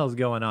know what the hell's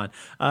going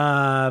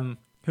on.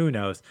 Who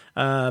knows?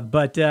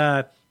 But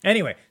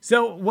anyway,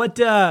 so what?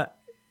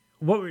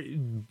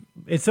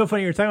 It's so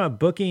funny. You're talking about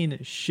booking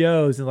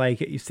shows and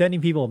like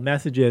sending people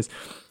messages.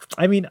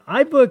 I mean,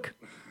 I book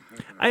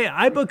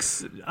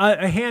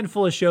a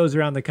handful of shows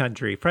around the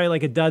country, probably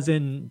like a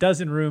dozen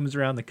rooms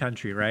around the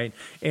country, right?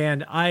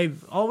 And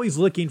I'm always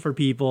looking for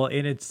people,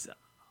 and it's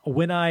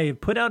when I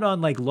put out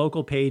on like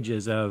local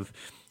pages of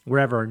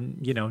wherever,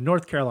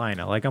 North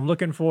Carolina, like I'm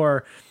looking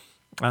for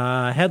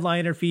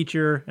headliner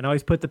feature, and I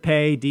always put the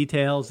pay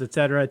details,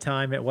 etc.,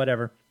 time at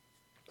whatever.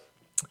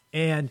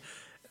 And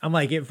I'm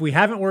like, if we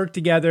haven't worked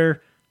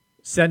together,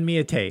 send me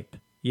a tape,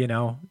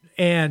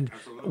 and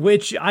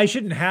which I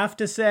shouldn't have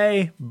to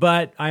say,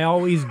 but I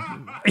always,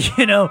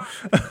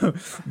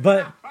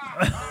 but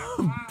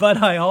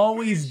I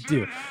always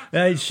do.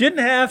 I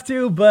shouldn't have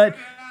to, but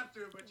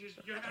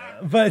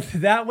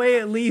that way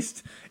at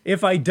least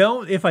if I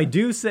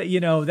do say,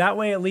 that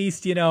way at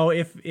least,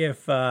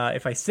 if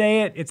I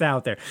say it, it's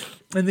out there.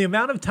 And the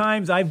amount of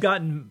times I've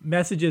gotten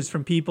messages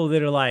from people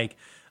that are like,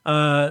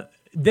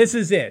 this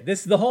is it.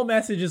 The whole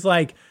message is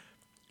like,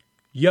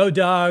 yo,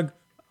 dog,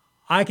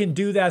 I can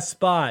do that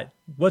spot.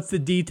 What's the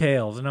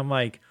details? And I'm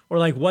like, or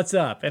like, what's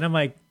up? And I'm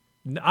like,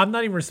 I'm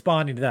not even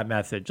responding to that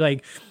message.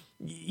 Like,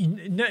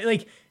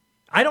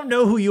 I don't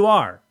know who you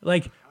are.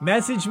 Like,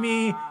 message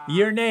me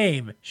your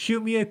name,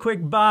 shoot me a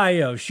quick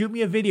bio, shoot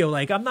me a video.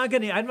 Like, I'm not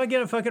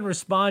gonna fucking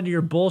respond to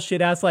your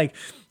bullshit ass. Like,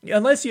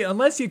 unless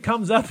you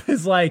comes up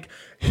as like,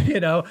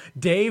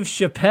 Dave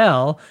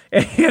Chappelle,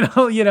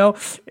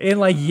 in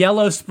like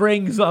Yellow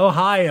Springs,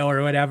 Ohio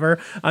or whatever.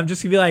 I'm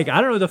just gonna be like,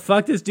 I don't know who the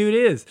fuck this dude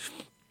is.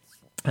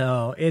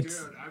 Oh,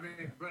 it's. Dude, I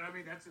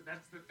mean, that's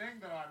the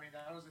thing though. I mean,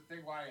 that was the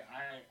thing why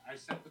I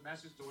sent the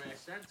message the way I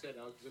sent it.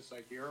 I was just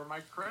like, here are my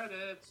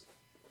credits.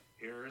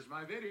 Here's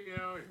my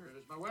video.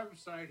 Here's my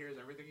website. Here's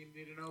everything you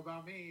need to know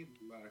about me.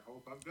 I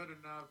hope I'm good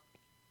enough.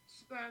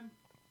 Send.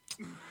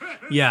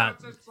 Yeah.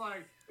 It's just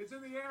like it's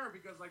in the air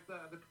because like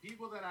the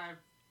people that I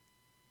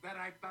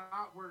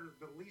thought were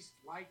the least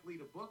likely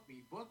to book me,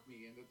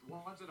 and the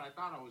ones that I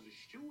thought I was a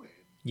shoo-in.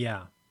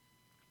 Yeah.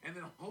 And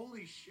then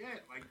holy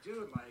shit, like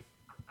dude, like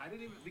I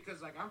didn't even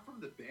because like I'm from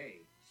the Bay.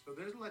 So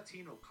there's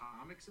Latino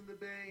comics in the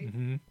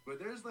Bay, but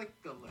there's like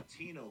the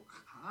Latino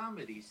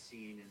comedy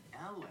scene in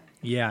LA.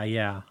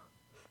 Yeah.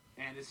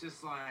 And it's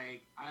just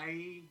like,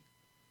 I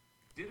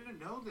didn't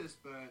know this,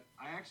 but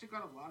I actually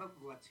got a lot of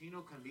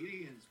Latino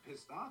comedians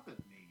pissed off at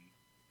me.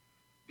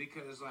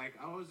 Because, like,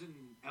 I was in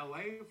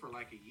LA for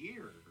like a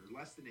year, or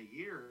less than a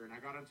year, and I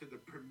got into the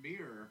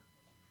premiere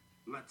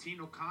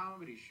Latino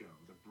comedy show,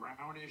 the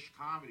Brownish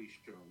comedy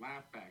show,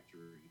 Laugh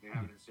Factory. They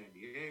have it in San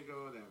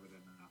Diego, they have it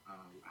in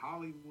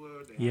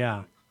Hollywood, they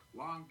have it in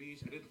Long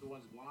Beach. I did the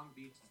ones in Long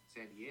Beach,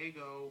 San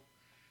Diego.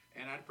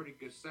 And I had pretty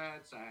good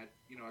sets. I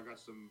got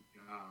some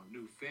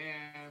new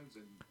fans,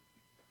 and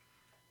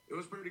it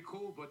was pretty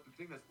cool. But the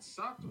thing that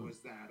sucked was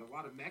that a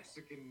lot of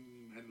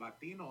Mexican and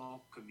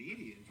Latino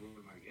comedians were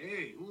like,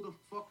 "Hey, who the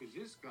fuck is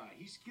this guy?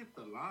 He skipped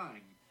the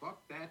line.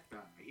 Fuck that guy.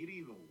 He didn't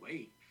even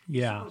wait.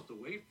 He's supposed to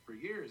wait for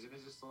years." And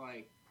it's just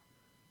like,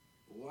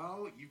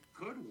 well, you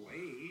could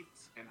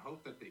wait and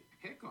hope that they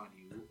pick on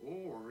you,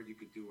 or you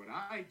could do what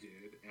I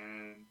did.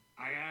 And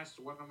I asked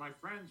one of my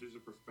friends who's a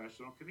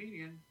professional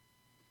comedian,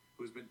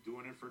 who's been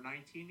doing it for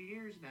 19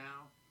 years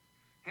now,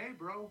 hey,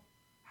 bro,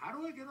 how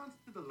do I get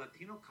onto the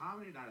Latino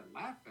Comedy Night at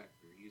Laugh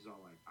Factory? He's all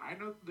like, I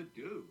know the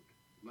dude.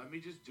 Let me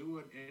just do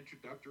an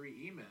introductory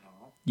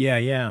email.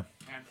 Yeah.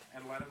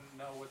 And let him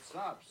know what's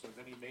up. So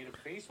then he made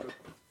a Facebook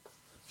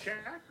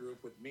chat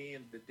group with me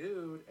and the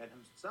dude and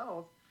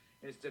himself.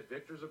 And he said,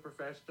 Victor's a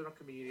professional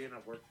comedian.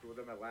 I've worked with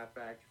him at Laugh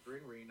Factory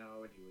in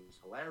Reno, and he was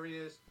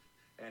hilarious.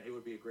 And he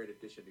would be a great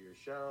addition to your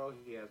show.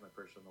 He has my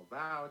personal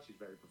vouch. He's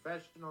very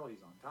professional.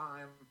 He's on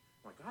time.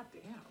 I'm like, God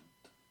damn.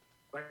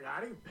 Like,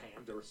 I didn't pay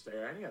him to say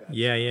any of that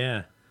Yeah, stuff.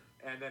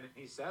 yeah. And then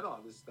he said all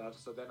this stuff,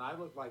 so then I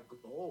looked like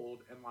gold,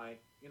 and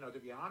like, you know, to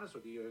be honest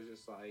with you, it was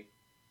just like,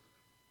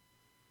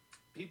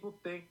 people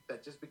think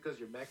that just because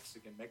you're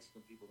Mexican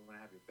people don't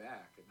have your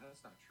back, and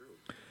that's not true.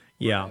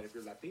 Yeah. If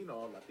you're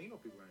Latino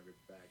people don't have your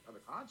back. On the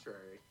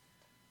contrary,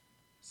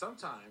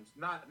 sometimes,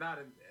 not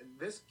in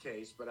this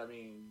case, but I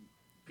mean,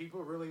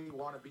 people really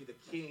want to be the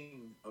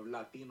king of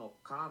Latino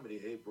comedy.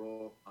 Hey,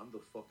 bro, I'm the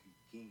fucking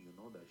king. You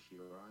know that shit,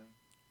 right?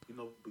 You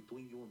know,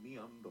 between you and me,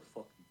 I'm the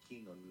fucking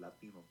king of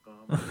Latino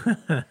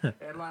comedy.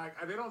 And like,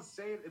 they don't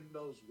say it in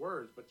those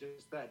words, but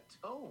just that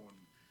tone.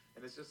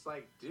 And it's just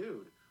like,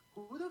 dude,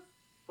 who the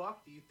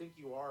fuck do you think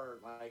you are?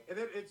 Like, and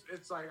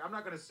it's like, I'm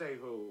not gonna say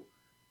who,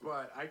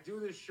 but I do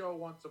this show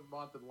once a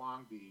month in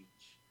Long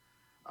Beach.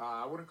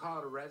 I wouldn't call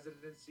it a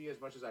residency as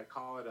much as I'd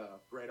call it a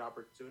great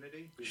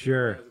opportunity.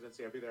 Sure.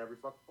 Residency, I'd be there every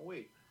fucking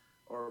week,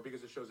 or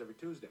because the show's every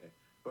Tuesday.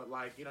 But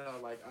like, you know,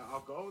 like, I'll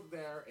go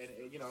there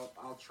and you know,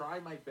 I'll try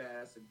my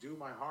best and do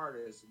my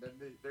hardest. And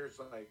then there's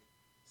like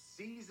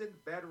seasoned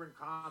veteran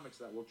comics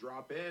that will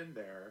drop in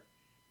there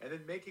and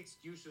then make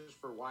excuses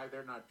for why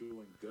they're not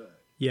doing good.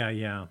 Yeah,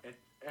 yeah.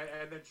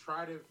 And then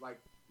try to like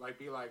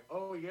be like,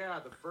 oh yeah,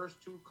 the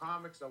first two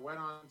comics that went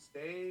on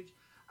stage,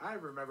 I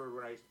remember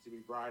when I used to be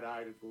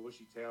bright-eyed and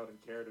bushy-tailed and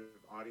cared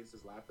if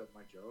audiences laughed at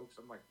my jokes.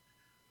 I'm like,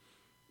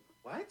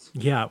 what?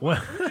 Yeah. Why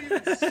would you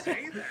even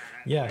say that?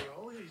 Yeah. Like,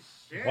 holy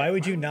shit. Why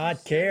would you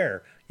not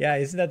care? Yeah,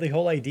 isn't that the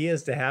whole idea,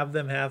 is to have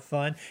them have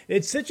fun?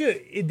 It's such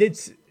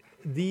it's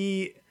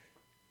the.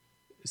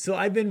 So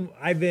I've been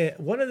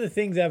one of the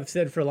things I've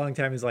said for a long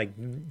time is like,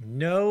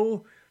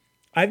 no,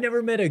 I've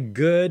never met a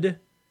good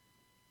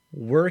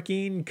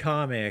working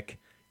comic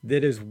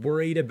that is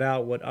worried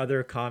about what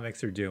other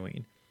comics are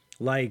doing.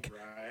 Like,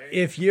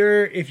 Right.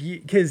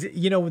 because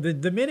you know,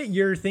 the minute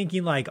you're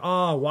thinking like,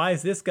 oh, why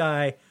is this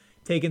guy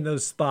taking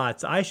those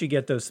spots? I should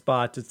get those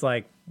spots. It's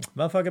like,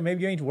 motherfucker,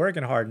 maybe you ain't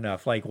working hard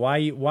enough. Like,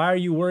 why are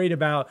you worried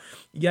about,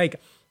 like,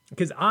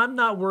 because I'm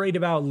not worried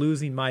about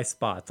losing my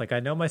spots. Like, I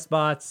know my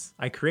spots.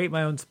 I create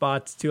my own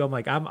spots too. I'm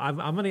like, I'm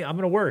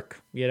gonna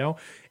work, you know.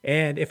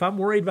 And if I'm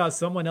worried about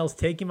someone else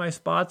taking my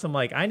spots, I'm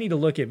like, I need to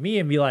look at me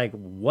and be like,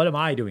 what am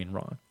I doing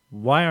wrong?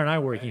 Why aren't I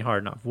working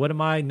hard enough? What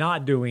am I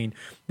not doing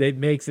that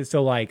makes it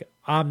so like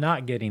I'm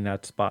not getting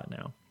that spot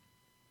now?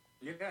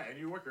 Yeah, and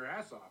you work your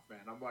ass off, man.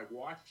 I'm like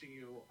watching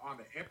you on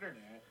the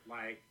internet,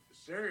 like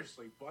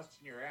seriously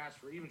busting your ass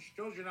for even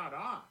shows you're not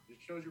on. It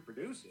shows you're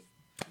producing.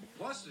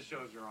 Plus the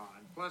shows you're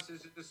on. Plus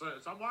it's just so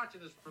I'm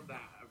watching this from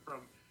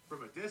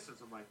a distance.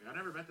 I'm like, I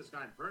never met this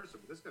guy in person,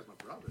 but this guy's my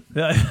brother.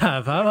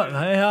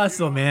 I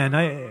hustle, man.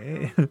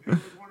 It was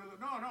one of the,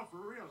 no, for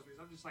real.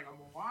 I'm just like, I'm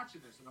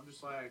watching this, and I'm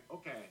just like,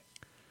 okay,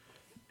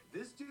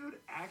 this dude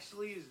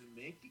actually is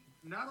making.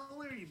 Not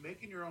only are you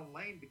making your own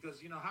lane,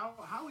 because you know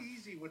how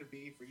easy would it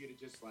be for you to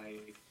just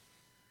like,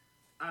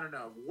 I don't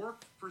know,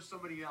 work for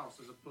somebody else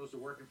as opposed to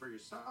working for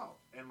yourself.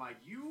 And like,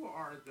 you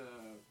are the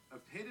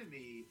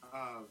epitome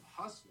of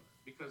hustler,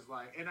 because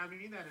like, and I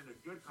mean that in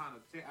a good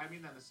connotation. I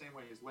mean that in the same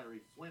way as Larry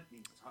Flint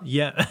means hustler.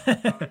 Yeah.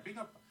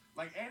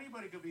 Like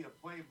anybody could be a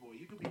playboy.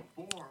 You could be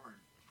born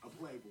a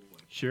playboy.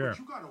 Sure. But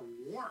you got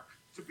to work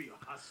to be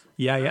a hustler.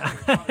 Yeah,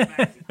 That's why it's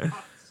automatically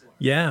hustler.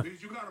 Yeah.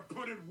 Because you got to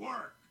put in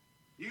work.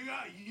 You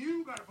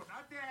got to put,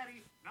 not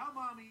daddy, not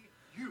mommy,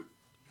 you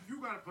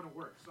got to put in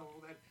work. So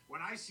that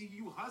when I see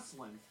you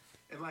hustling,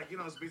 and like, you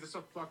know, it's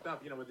so fucked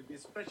up, you know,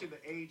 especially the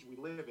age we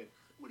live in.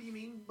 What do you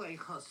mean by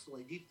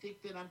hustling? Do you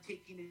think that I'm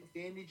taking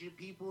advantage of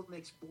people and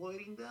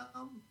exploiting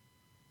them?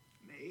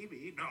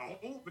 Maybe.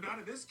 No, but not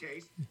in this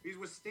case. Because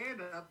with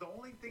stand-up, the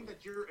only thing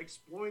that you're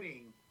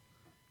exploiting,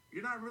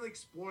 you're not really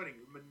exploiting,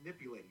 you're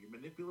manipulating. You're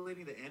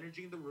manipulating the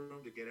energy in the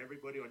room to get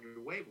everybody on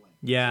your wavelength.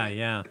 Yeah,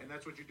 yeah. And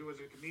that's what you do as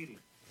a comedian.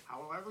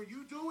 However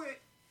you do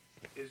it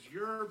is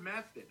your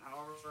method.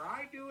 However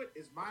I do it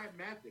is my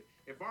method.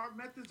 If our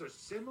methods are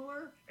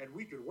similar and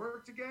we could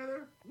work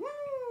together, woo!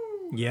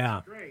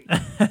 Yeah. That's great.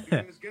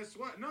 Because guess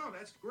what? No,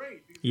 that's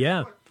great. Because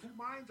Yeah. guess what? Two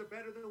minds are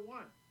better than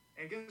one.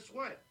 And guess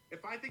what?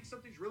 If I think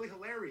something's really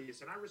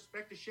hilarious and I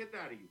respect the shit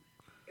out of you,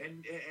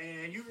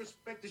 and you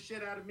respect the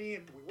shit out of me,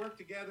 and we work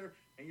together,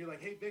 and you're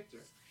like, hey, Victor,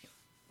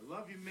 I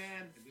love you,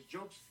 man. And this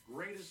joke's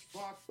great as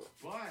fuck,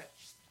 but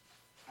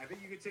I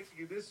think you could take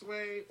it this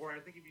way, or I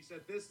think if you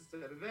said this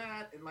instead of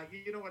that, and like,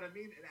 you know what I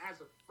mean? And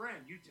as a friend,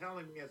 you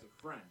telling me as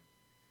a friend,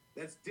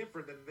 that's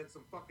different than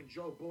some fucking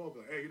Joe Blow.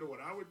 But, hey, you know what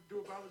I would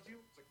do if I was you?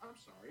 It's like, I'm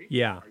sorry.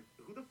 Yeah.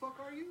 Who the fuck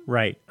are you?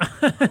 Right.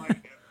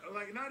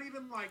 like not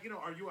even like, you know,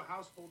 are you a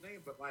household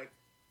name? But like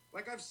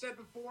I've said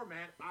before,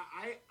 man,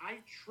 I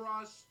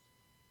trust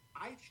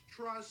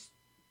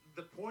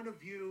the point of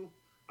view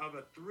of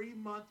a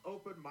 3-month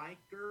open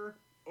micer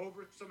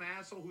over some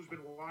asshole who's been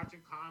watching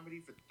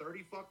comedy for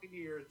 30 fucking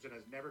years and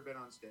has never been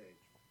on stage.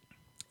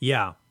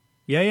 Yeah.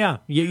 Yeah.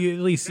 You at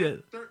least.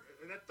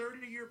 That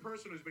 30-year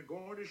person who's been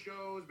going to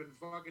shows, been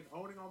fucking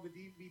owning all the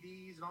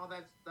DVDs and all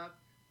that stuff,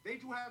 they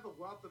do have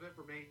a wealth of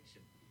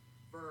information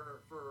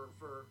for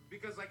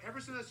because like ever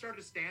since I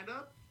started stand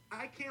up,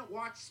 I can't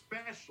watch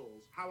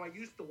specials how I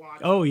used to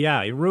watch. Oh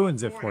yeah, it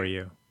ruins it for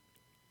you.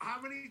 How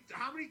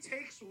many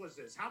takes was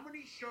this? How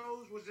many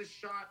shows was this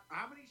shot?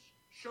 How many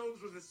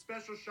shows was this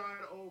special shot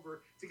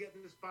over to get to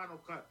this final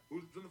cut?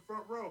 Who's in the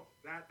front row?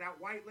 That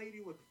white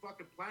lady with the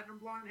fucking platinum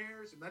blonde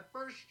hairs in that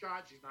first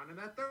shot. She's not in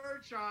that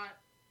third shot.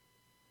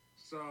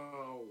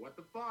 So what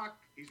the fuck?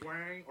 He's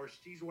wearing or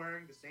she's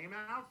wearing the same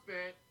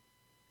outfit.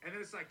 And then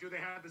it's like, do they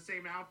have the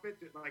same outfit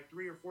like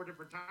 3 or 4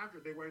 different times, or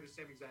they wear the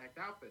same exact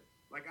outfit?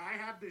 Like, I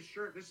have this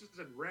shirt. This is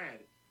in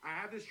red. I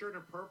have this shirt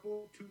in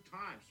purple 2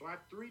 times. So I have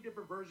 3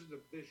 different versions of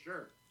this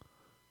shirt.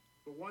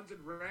 The one's in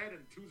red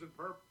and 2's in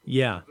purple.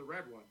 Yeah. The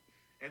red one.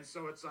 And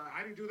so it's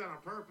I didn't do that on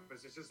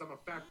purpose. It's just I'm a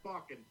fat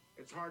fuck, and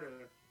it's hard to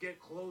get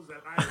clothes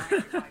that I like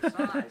in my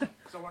size.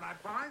 So when I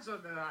find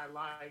something that I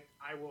like,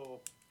 I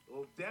will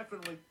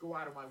definitely go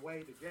out of my way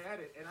to get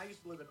it. And I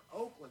used to live in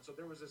Oakland, so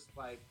there was this,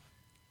 like,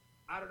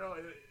 I don't know.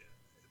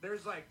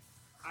 There's like,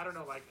 I don't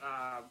know, like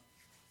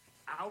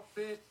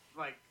outfit,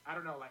 like, I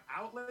don't know, like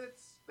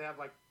outlets. They have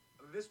like,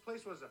 this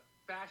place was a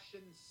fashion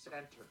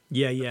center.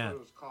 Yeah, That's yeah. what it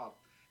was called.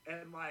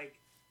 And like,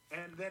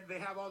 and then they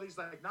have all these,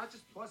 like, not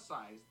just plus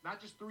size, not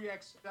just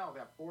 3XL. They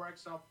have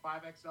 4XL,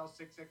 5XL,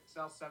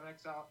 6XL,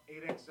 7XL,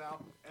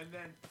 8XL, and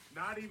then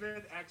not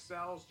even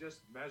XLs, just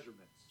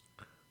measurements.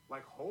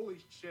 Like, holy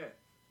shit.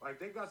 Like,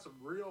 they got some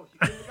real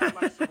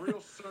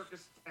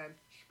circus tent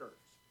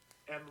shirts.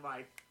 And,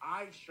 like,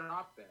 I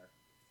shopped there.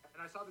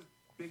 And I saw this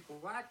big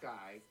black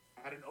guy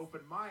at an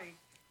open mic,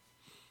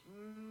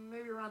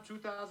 maybe around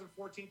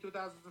 2014,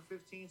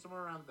 2015,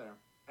 somewhere around there.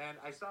 And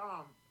I saw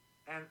him,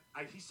 and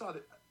he saw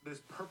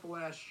this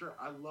purple-ass shirt.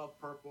 I love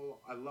purple.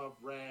 I love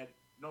red.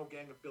 No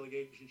gang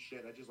affiliation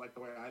shit. I just like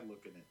the way I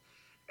look in it.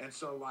 And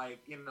so, like,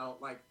 you know,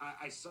 like,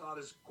 I saw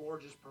this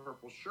gorgeous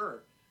purple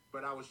shirt,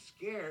 but I was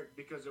scared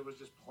because it was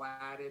just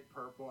plaided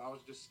purple. I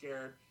was just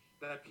scared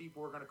that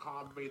people were going to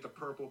call me the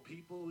purple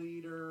people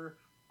eater,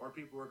 or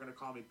people were going to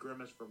call me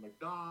Grimace from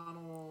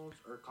McDonald's,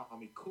 or call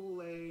me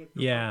Kool-Aid.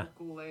 Yeah.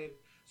 Kool-Aid.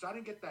 So I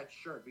didn't get that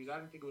shirt because I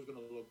didn't think it was going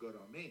to look good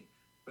on me.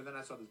 But then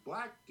I saw this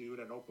black dude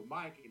at an open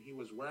mic, and he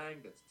was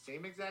wearing the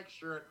same exact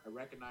shirt I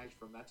recognized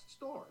from that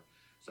store.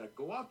 So I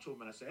go up to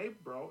him, and I say, hey,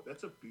 bro,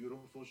 that's a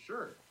beautiful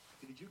shirt.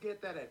 Did you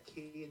get that at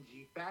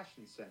K&G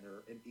Fashion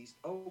Center in East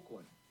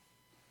Oakland?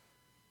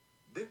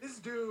 This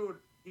dude,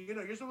 you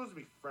know, you're supposed to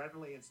be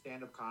friendly in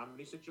stand-up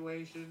comedy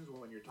situations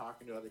when you're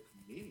talking to other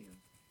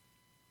comedians.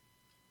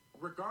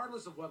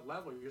 Regardless of what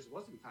level, you're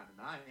supposed to be kind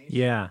of nice.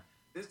 Yeah.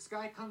 This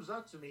guy comes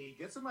up to me,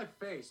 he gets in my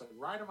face, like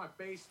right in my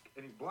face,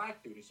 and he's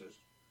black dude. He says,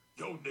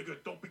 yo, nigga,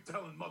 don't be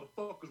telling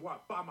motherfuckers where I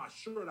buy my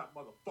shirt out,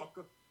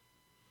 motherfucker.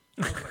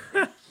 I was like, are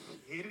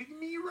you kidding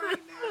me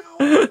right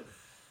now?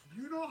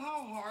 You know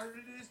how hard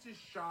it is to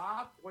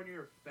shop when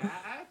you're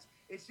fat?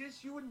 It's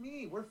just you and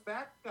me. We're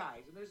fat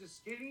guys. And there's a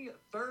skinny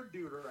third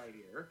dude right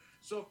here.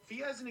 So if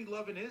he has any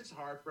love in his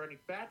heart for any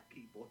fat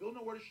people, he'll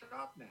know where to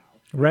shop now.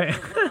 Right.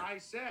 What I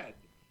said.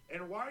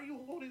 And why are you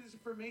holding this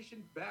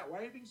information back? Why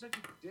are you being such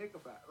a dick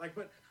about it? Like,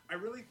 but I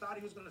really thought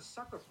he was going to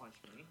sucker punch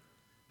me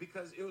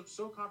because it was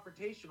so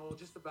confrontational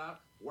just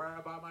about where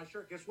I bought my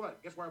shirt. Guess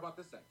what? Guess where I bought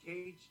this at?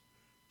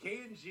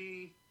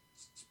 K&G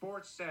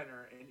Sports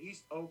Center in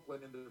East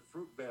Oakland in the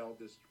Fruitvale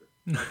district.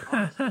 Like,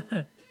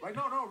 honestly. Like,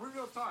 no,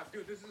 real talk,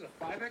 dude. This is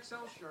a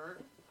 5XL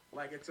shirt.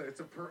 Like,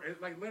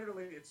 like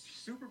literally, it's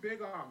super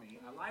big on me.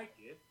 I like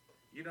it,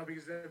 you know,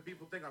 because then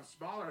people think I'm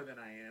smaller than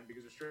I am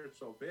because the shirt's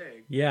so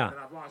big. Yeah. And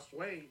I've lost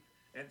weight,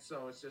 and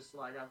so it's just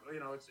like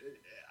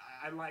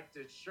I like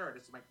this shirt.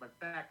 It's like my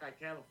fat guy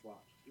camouflage,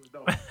 even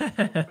though I'm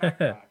a fat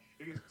guy.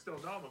 You can still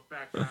know I'm a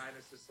fat guy, and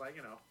it's just like,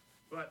 you know.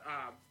 But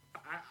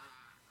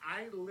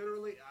I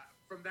literally.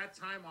 From that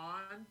time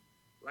on,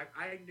 like,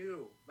 I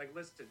knew, like,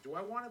 listen, do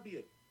I want to be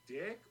a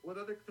dick with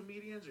other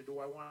comedians or do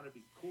I want to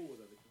be cool with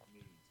other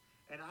comedians?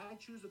 And I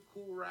choose a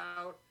cool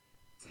route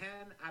 10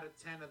 out of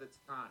 10 of the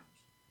times.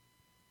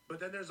 But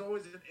then there's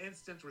always an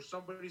instance where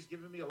somebody's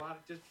giving me a lot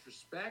of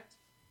disrespect.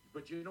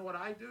 But you know what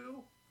I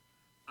do?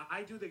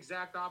 I do the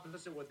exact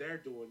opposite of what they're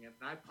doing. And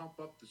I pump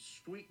up the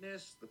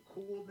sweetness, the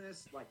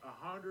coolness, like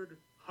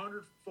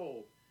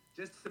 100-fold.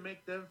 Just to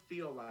make them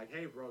feel like,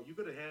 hey, bro, you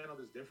could have handled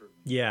this differently.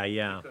 Yeah,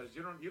 yeah. Because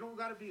you don't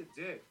got to be a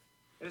dick.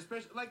 And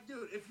especially, like,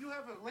 dude, if you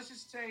have let's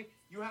just say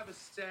you have a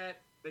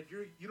set that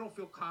you don't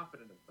feel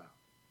confident about,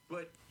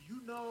 but you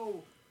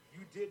know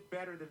you did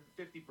better than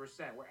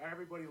 50%, where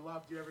everybody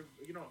loved you,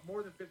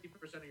 more than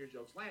 50% of your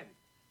jokes landed.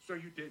 So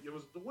it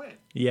was the win.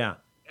 Yeah.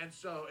 And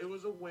so it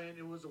was a win,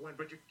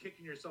 but you're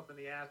kicking yourself in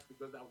the ass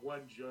because that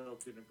one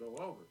joke didn't go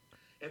over.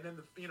 And then,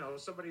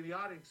 somebody in the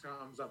audience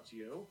comes up to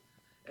you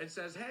and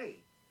says, hey,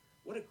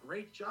 what a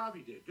great job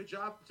you did. Good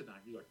job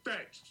tonight. You're like,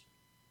 thanks.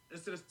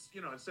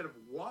 Instead of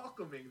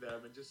welcoming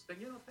them and just saying,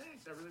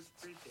 thanks. I really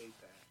appreciate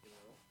that.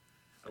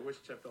 I wish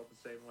I felt the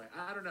same way.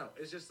 I don't know.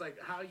 It's just like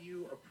how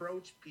you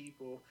approach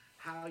people,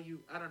 I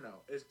don't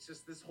know. It's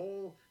just this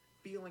whole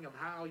feeling of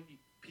how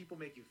people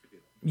make you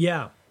feel.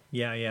 Yeah.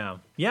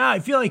 Yeah, I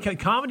feel like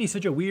comedy is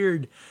such a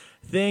weird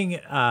thing.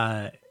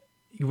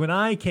 when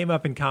I came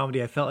up in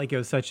comedy, I felt like it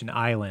was such an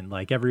island.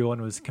 Like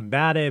everyone was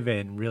combative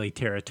and really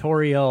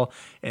territorial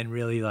and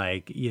really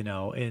like,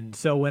 and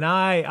so when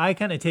I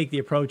kind of take the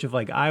approach of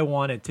like, I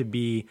want it to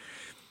be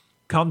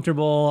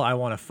comfortable. I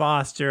want to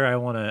foster. I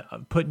want to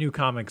put new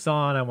comics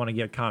on. I want to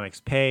get comics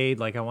paid.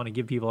 Like I want to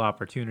give people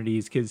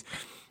opportunities because,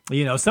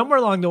 somewhere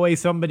along the way,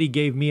 somebody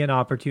gave me an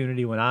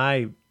opportunity when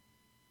I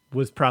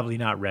was probably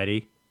not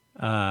ready.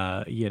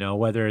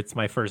 Whether it's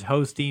my first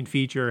hosting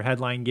feature or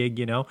headline gig,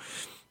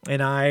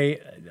 and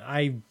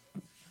I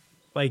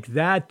like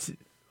that.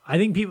 I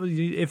think people,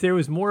 if there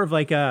was more of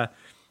like a,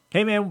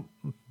 hey man,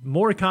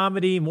 more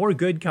comedy, more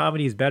good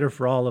comedy is better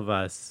for all of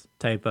us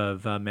type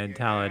of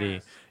mentality,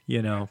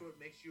 Yes. That's what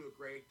makes you a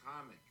great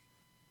comic,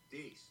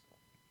 Deece.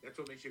 That's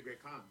what makes you a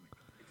great comic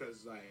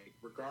because like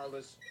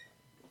regardless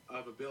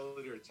of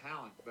ability or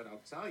talent, but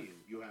I'll tell you,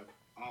 you have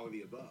all of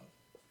the above.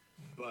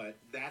 But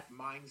that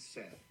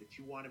mindset that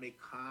you want to make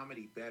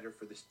comedy better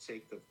for the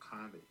sake of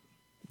comedy.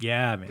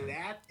 Yeah, man.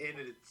 That in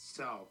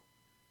itself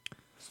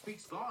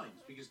speaks volumes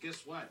because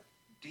guess what?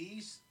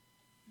 Deece,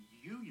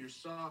 you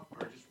yourself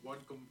are just one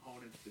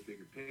component of the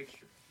bigger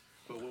picture.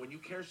 But when you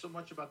care so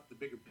much about the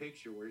bigger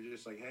picture where you're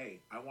just like, hey,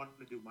 I want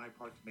to do my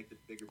part to make the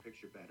bigger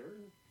picture better,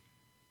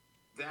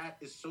 that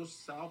is so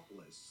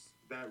selfless.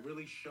 That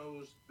really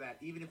shows that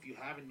even if you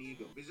have an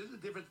ego, because there's a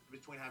difference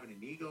between having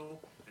an ego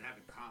and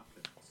having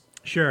confidence.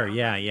 Sure,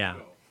 yeah.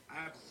 I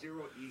have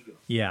zero ego.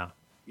 Yeah.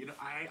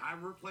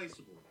 I'm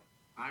replaceable.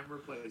 I'm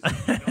replaceable.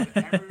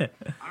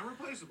 I'm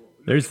replaceable.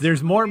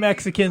 There's more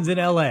Mexicans in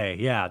LA.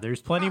 Yeah,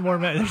 there's plenty more.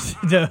 There ain't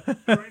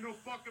no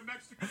fucking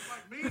Mexicans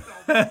like me,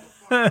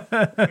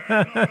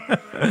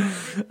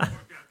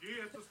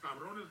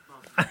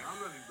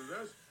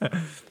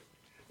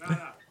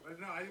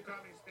 No, I do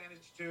comedy in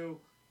Spanish too,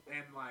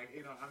 and like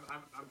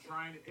I'm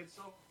trying to. It's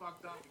so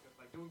fucked up because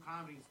like doing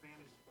comedy in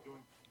Spanish is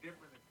doing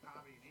different than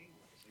comedy in English.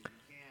 Like,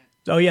 you can't.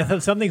 Oh yeah,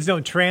 some things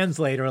don't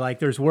translate, or like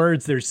there's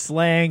words, there's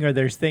slang, or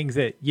there's things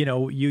that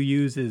you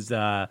use as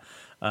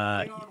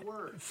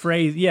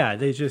phrase. Yeah,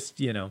 they just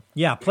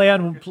play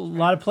on a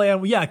lot of play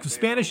on. Yeah, 'cause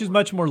Spanish is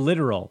much more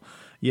literal,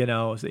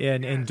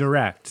 and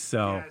direct.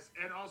 So yes,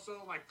 and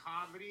also like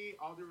comedy,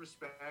 all due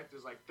respect,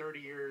 is like 30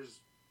 years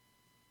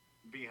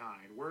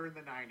behind. We're in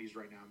the 90s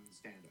right now in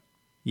stand-up.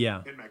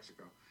 Yeah. In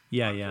Mexico.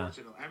 Yeah.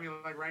 I mean,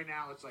 like right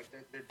now, it's like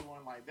they're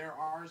doing like there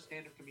are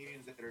stand-up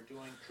comedians that are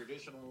doing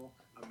traditional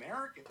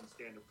American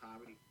stand-up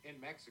comedy in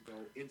Mexico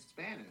in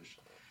Spanish,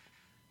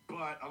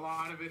 but a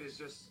lot of it is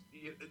just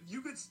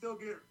you could still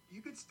get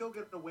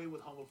away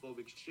with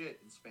homophobic shit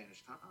in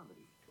Spanish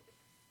comedy.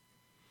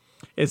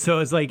 And so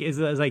it's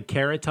like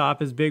Carrot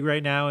Top is big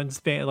right now in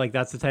Spain. Like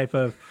that's the type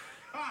of.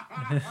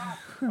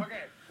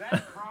 Okay,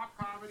 that's prop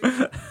comedy,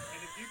 and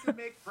if you can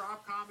make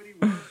prop comedy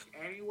work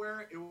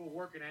anywhere, it will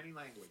work in any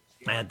language.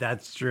 Man,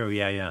 that's true.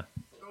 Yeah.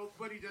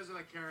 Nobody does it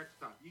like Carrot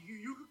Top.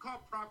 You could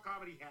call prop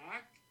comedy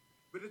hack,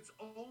 but it's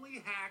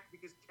only hack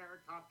because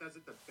Carrot Top does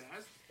it the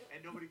best,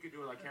 and nobody could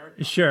do it like Carrot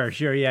Top. Sure.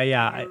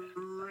 Yeah. If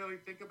you really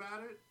think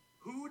about it,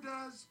 who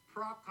does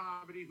prop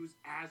comedy who's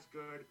as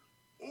good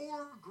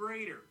or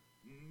greater?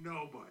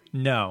 Nobody.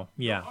 No.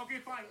 Yeah. Okay,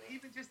 fine.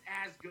 Even just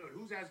as good.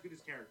 Who's as good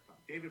as Carrot Top?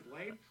 David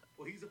Blaine?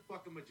 Well, he's a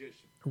fucking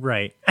magician.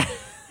 Right. He's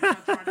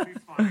not trying to be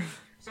funny.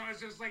 So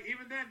it's just like,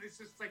 even then, it's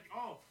just like,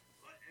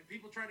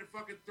 people try to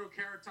fucking throw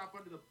Carrot Top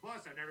under the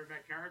bus. I've never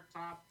met Carrot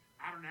Top.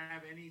 I don't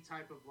have any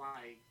type of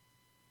I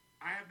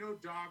have no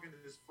dog in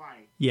this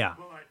fight. Yeah.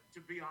 But to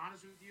be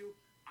honest with you,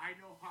 I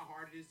know how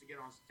hard it is to get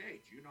on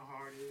stage. You know how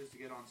hard it is to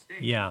get on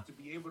stage. Yeah. To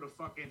be able to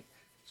fucking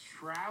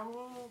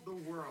travel the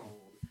world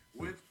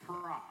with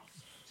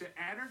props to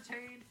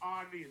entertain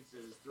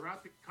audiences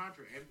throughout the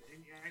country.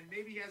 And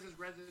maybe he has his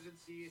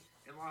residency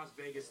in Las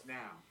Vegas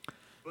now.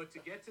 But to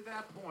get to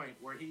that point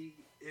where he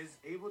is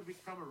able to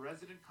become a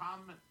resident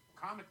comic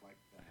like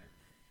that,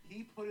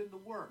 he put in the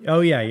work.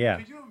 Oh, yeah.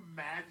 Could you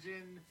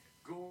imagine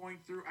going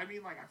through, I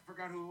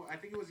forgot who, I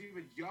think it was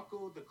even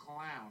Yucko the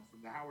Clown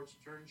from the Howard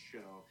Stern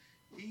show.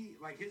 He,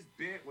 his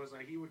bit was,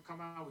 he would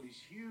come out with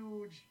these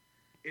huge,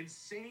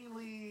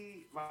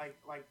 insanely,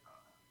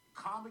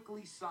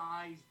 comically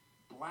sized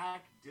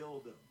black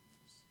dildos.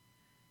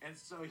 And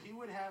so he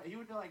would have a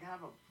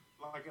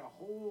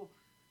whole,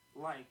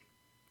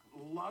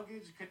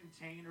 luggage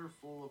container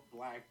full of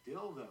black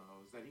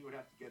dildos that he would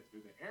have to get through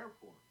the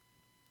airport.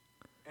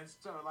 And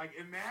so,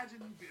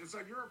 imagine, so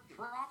you're a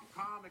prop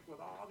comic with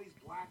all these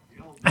black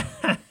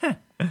dildos,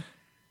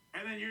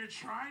 and then you're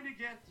trying to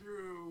get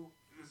through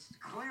this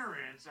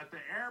clearance at the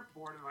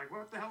airport, and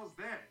what the hell is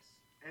this?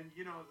 And,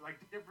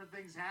 different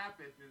things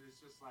happen, and it's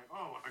just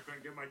I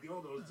couldn't get my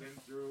dildos in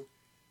through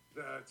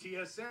the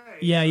TSA.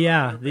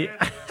 Yeah.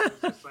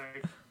 It's just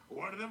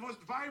one of them was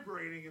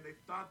vibrating, and they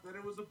thought that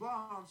it was a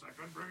bomb, so I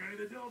couldn't bring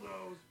any of the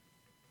dildos.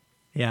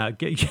 Yeah.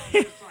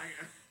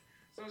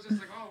 So it's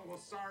just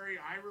sorry,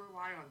 I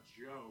rely on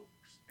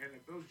jokes, and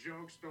if those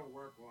jokes don't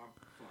work, well, I'm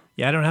fucked.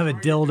 Yeah, I don't have a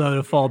dildo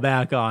to fall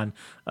back on.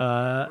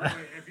 Right,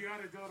 if you had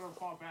a dildo to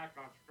fall back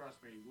on,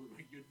 trust me,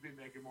 you'd be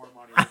making more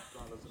money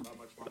regardless of how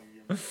much money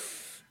you're making.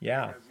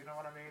 Yeah. Because, you know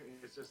what I mean?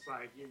 It's just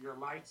like you're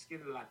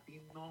light-skinned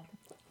Latino,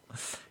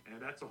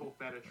 and that's a whole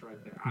fetish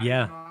right there. Yeah.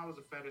 I didn't know I was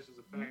a fetish as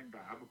a fat guy.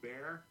 I'm a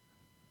bear,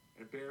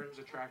 and bears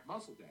attract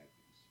muscle daddies.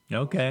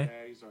 Okay. Muscle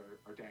daddies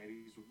are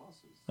daddies with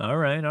muscles. All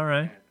right.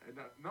 And,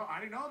 no, I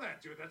didn't know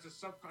that, dude. That's a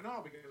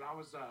because I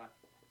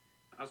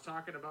was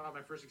talking about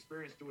my first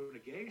experience doing a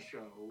gay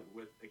show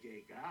with a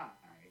gay guy.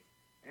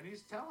 And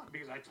he's telling,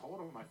 because I told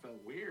him I felt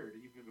weird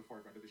even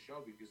before I got to the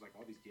show, because like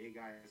all these gay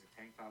guys in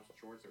tank tops and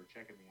shorts, they were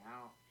checking me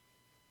out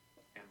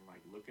and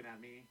like looking at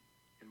me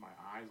in my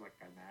eyes like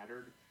I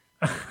mattered.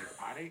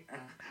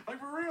 Like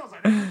for reals,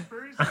 I never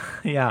experienced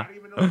it. Yeah. I didn't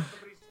even know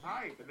somebody's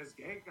type. And this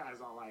gay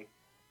guy's all like,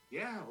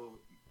 yeah, well,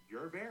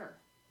 you're a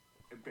bear.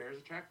 And bears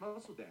attract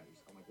muscle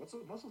daddies. I'm like, what's a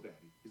muscle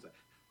daddy? He's like,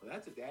 well,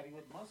 that's a daddy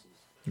with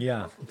muscles.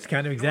 Yeah. Muscle It's daddy.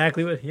 kind of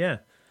exactly what. Yeah.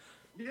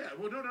 Yeah,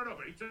 well, no,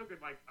 but he took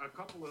it like a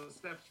couple of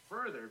steps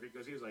further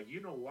because he was like,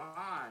 you know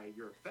why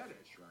you're a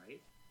fetish,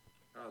 right?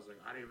 I was like,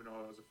 I didn't even know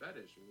I was a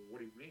fetish. What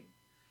do you mean?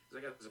 He's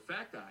like, as a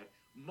fat guy,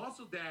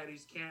 muscle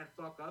daddies can't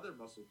fuck other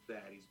muscle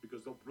daddies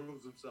because they'll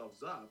bruise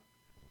themselves up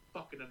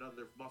fucking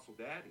another muscle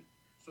daddy.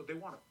 So they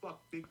want to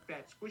fuck big,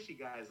 fat, squishy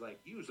guys like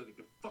you so they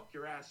can fuck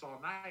your ass all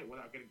night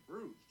without getting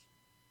bruised.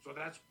 So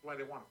that's why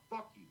they want to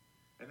fuck you.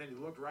 And then he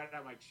looked right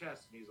at my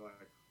chest and he's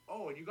like,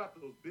 oh, and you got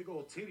those big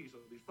old titties, so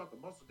these fucking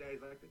muscle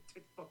daddies like to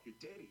fuck your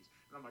titties.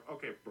 And I'm like,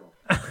 okay, bro,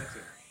 that's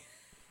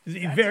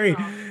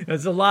it.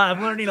 That's a lot.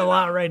 I'm learning a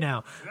lot right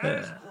now. That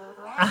is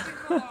crossing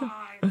the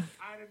line.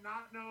 I did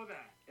not know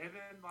that.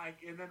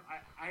 And then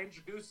I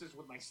introduced this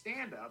with my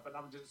stand-up, and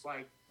I'm just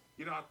like,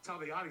 I'll tell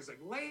the audience, like,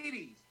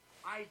 ladies,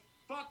 I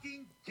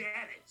fucking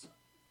get it.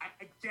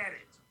 I get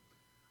it.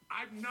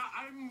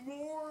 I'm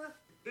more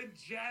than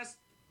just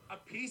a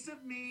piece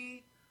of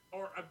me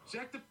or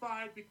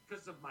objectified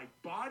because of my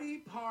body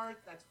part.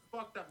 That's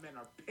fucked up. Men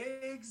are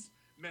pigs.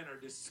 Men are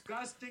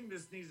disgusting.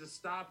 This needs to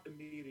stop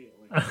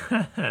immediately.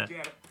 I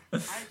get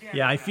it.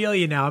 Yeah, I feel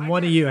you now. I'm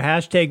one of you.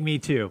 Hashtag me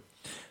too.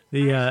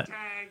 Hashtag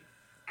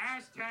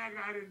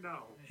I didn't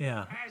know.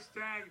 Yeah.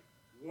 Hashtag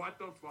what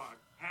the fuck.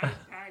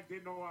 Hashtag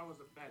didn't know I was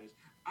a fetish.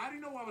 I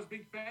didn't know I was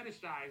being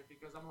fetishized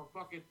because I'm a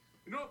fucking,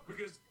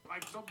 because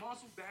like some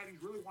muscle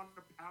daddies really wanted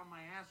to pound my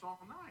ass all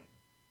night.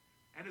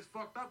 And it's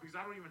fucked up because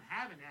I don't even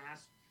have an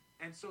ass.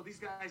 And so these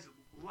guys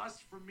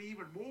lust for me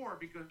even more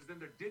because then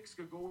their dicks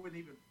could go in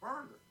even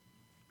further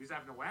because I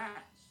have no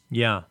ass.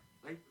 Yeah.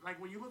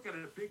 Like when you look at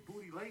a big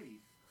booty lady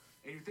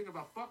and you think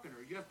about fucking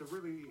her, you have to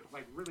really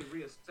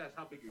reassess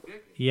how big your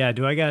dick is. Yeah.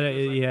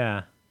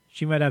 Yeah.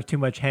 She might have too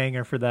much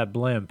hanger for that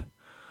blimp.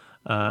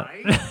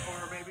 Right?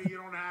 Or maybe you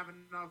don't have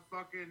enough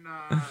fucking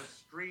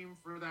stream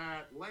for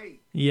that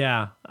lake.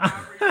 Yeah.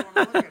 However you want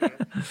to look at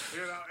it.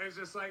 It's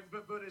just like,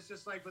 but it's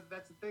just like, but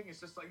that's the thing.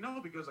 It's just like, no,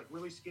 because like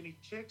really skinny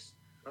chicks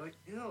are like,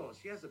 ew,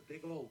 she has a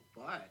big old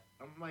butt.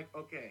 I'm like,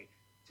 okay,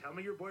 tell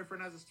me your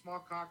boyfriend has a small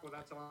cock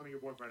without telling me your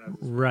boyfriend has a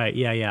small Right.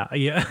 Yeah.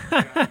 and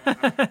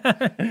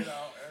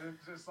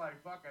it's just like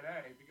fucking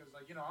A, because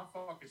like, I'm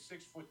fucking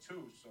 6'2",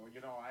 so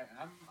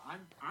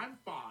I'm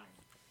fine.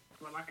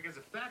 But like as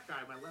a fat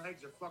guy, my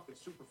legs are fucking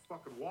super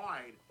fucking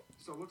wide,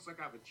 so it looks like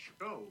I have a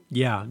chode.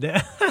 Yeah.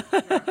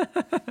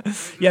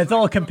 Yeah, it's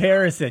all a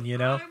comparison,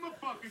 I'm a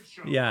fucking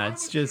chode. Yeah,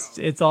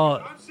 it's all.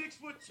 I'm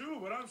 6'2",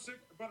 but I'm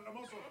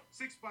also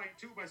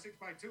 6'2" by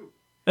 6'2". So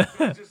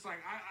it's just like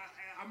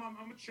I'm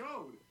a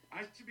chode.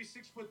 I should be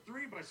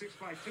 6'3" by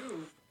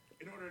 6'2"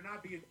 in order to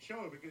not be a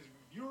chode, because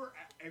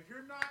if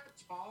you're not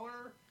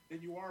taller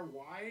than you are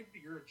wide,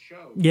 you're a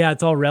chode. Yeah,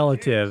 it's all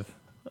relative.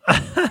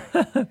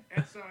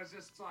 And so it's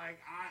just like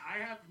I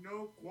have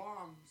no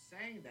qualm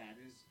saying that.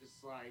 It's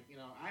just like,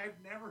 I've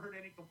never heard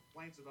any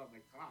complaints about my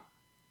cock,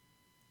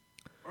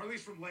 or at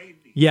least from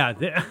ladies. Yeah,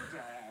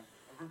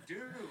 from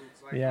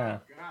dudes. Like, yeah.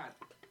 Oh god.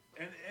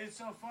 And it's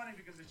so funny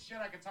because the shit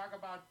I can talk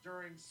about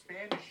during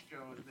Spanish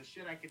shows and the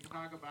shit I can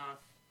talk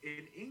about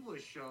in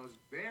English shows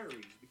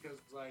varies, because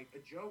like a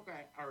joke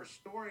or a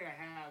story I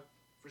have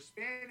for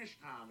Spanish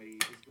comedy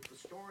is the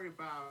story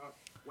about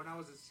when I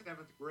was in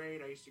 7th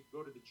grade. I used to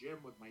go to the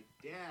gym with my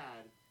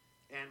dad,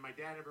 and my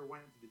dad never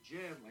went to the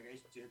gym. Like I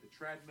used to hit the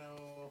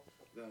treadmill,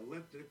 the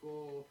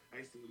elliptical. I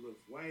used to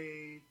lift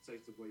weights. I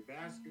used to play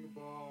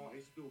basketball. I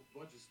used to do a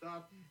bunch of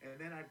stuff, and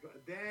then I'd go.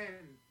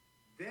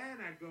 Then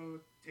I'd go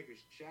take a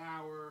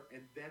shower,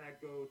 and then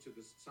I'd go to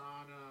the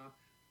sauna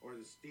or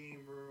the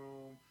steam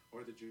room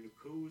or the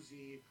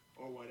jacuzzi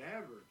or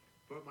whatever.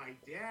 But my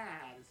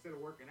dad, instead of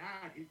working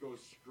out, he'd go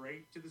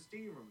straight to the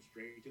steam room,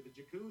 straight to the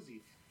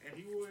jacuzzi, and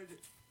he would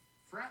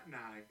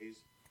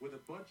fraternize with a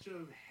bunch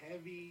of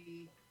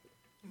heavy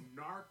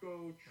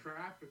narco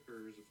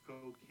traffickers of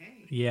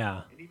cocaine.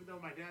 Yeah. And even though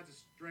my dad's a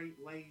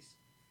straight-laced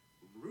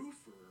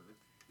roofer,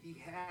 he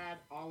had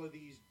all of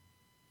these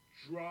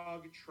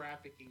drug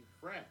trafficking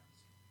friends.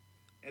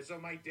 And so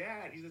my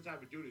dad, he's the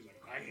type of dude who's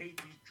like, I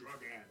hate these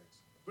drug addicts,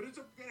 but it's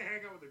okay to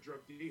hang out with a drug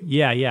dealer.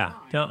 Yeah.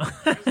 Don't. As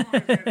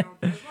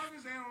long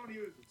as they don't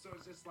use it. So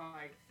it's just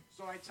like,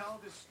 so I tell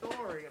this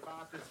story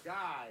about this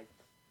guy.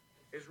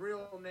 His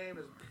real name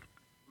is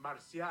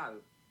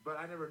Marcial, but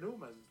I never knew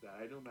him as that.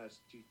 I knew him as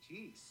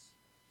Deece.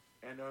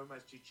 and my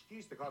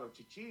chichis, they called him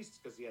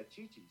chichis because he had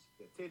chichis,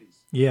 the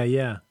titties. Yeah,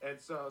 yeah. And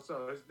so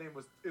his name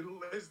was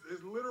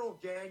his literal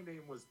gang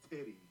name was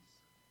Titties.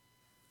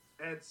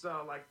 And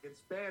so like in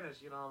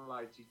Spanish, you know,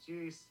 like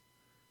chichis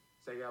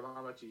se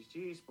llamaba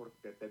chichis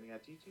porque tenía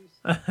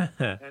chichis.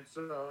 And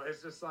so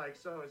it's just like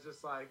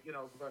you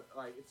know, but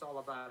like it's all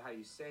about how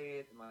you say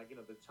it and like, you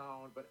know, the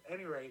tone. But at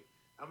any rate,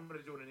 I'm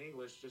gonna do it in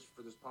English just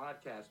for this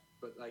podcast.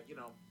 But like, you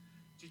know,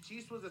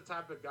 Chichis was the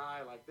type of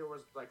guy, like there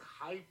was like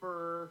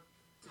hyper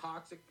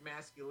toxic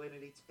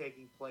masculinity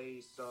taking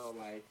place. So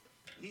like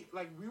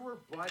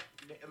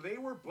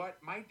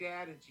my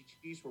dad and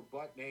Chichis were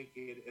butt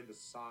naked in the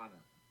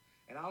sauna.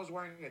 And I was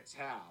wearing a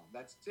towel.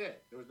 That's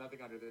it. There was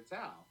nothing under the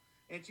towel.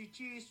 And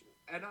Chichis,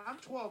 and I'm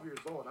 12 years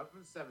old. I'm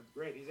in 7th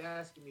grade. He's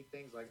asking me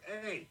things like,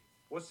 "Hey,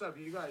 what's up?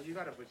 You got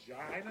a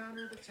vagina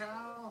under the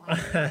towel? How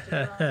many inches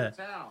under the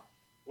towel?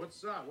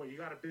 What's up? What, you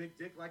got a big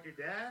dick like your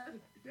dad?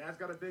 Your dad's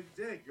got a big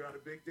dick. You got a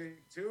big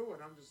dick too?"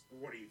 And I'm just,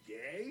 "What, are you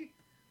gay?"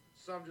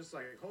 So I'm just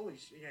like, holy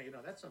shit, yeah, you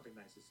know, that's something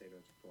nice to say to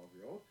a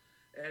 12-year-old.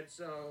 And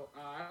so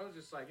I was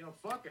just like, you know,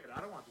 fuck it.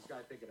 I don't want this guy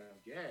thinking I'm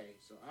gay.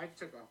 So I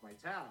took off my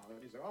towel. And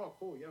he's like, "Oh,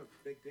 cool. You have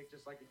a big dick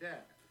just like your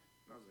dad."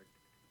 And I was like,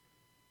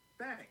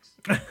 "Thanks."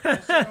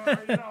 And so,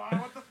 you know,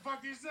 what the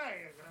fuck are you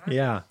saying?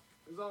 Yeah.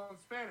 It was all in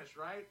Spanish,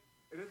 right?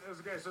 It was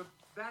okay. So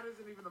that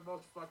isn't even the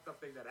most fucked up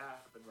thing that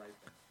happened right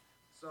there.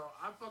 So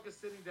I'm fucking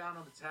sitting down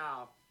on the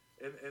towel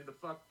in the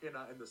fucking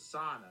in the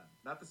sauna,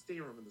 not the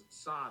steam room, in the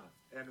sauna.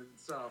 And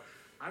so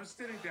I'm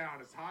sitting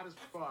down, it's hot as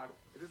fuck,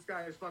 and this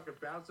guy is fucking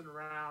bouncing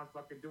around,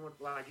 fucking doing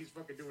like he's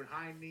fucking doing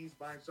high knees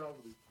by himself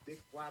with his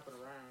dick flapping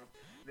around.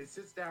 And he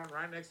sits down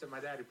right next to my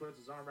dad. He puts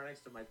his arm right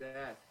next to my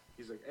dad.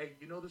 He's like, "Hey,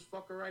 you know this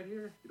fucker right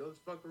here? You know this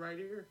fucker right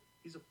here?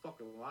 He's a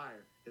fucking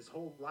liar. His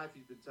whole life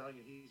he's been telling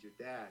you he's your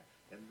dad,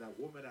 and that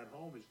woman at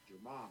home is your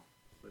mom.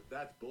 But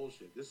that's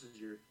bullshit. This is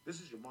your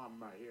mom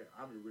right here.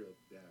 I'm your real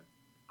dad.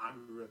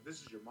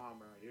 This is your mom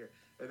right here."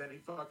 And then he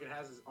fucking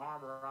has his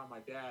arm around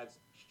my dad's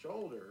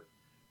shoulder,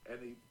 and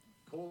he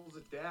pulls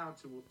it down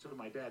to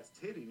my dad's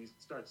titty, and he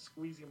starts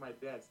squeezing my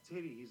dad's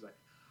titty. He's like,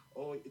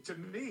 "Oh," to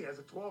me as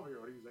a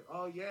 12-year-old, he's like,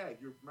 "Oh yeah,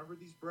 you remember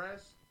these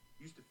breasts?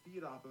 You used to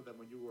feed off of them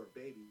when you were a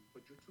baby,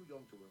 but you're too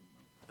young to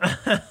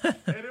remember."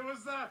 And it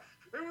was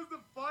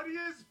the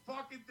funniest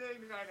fucking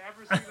thing I'd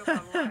ever seen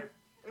in my life.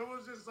 It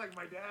was just like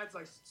my dad's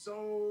like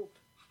so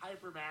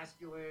hyper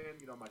masculine,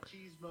 you know,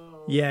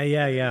 machismo. Yeah.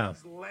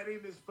 He's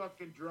letting this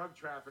fucking drug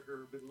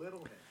trafficker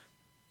belittle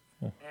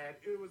him. And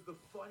it was the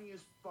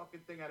funniest fucking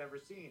thing I'd ever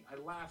seen. I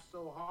laughed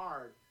so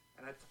hard,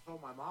 and I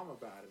told my mom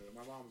about it, and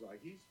my mom's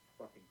like, "He's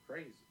fucking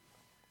crazy."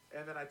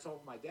 And then I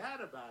told my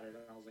dad about it,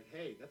 and I was like,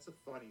 "Hey, that's a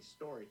funny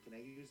story. Can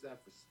I use that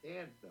for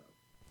stand-up?"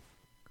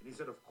 And he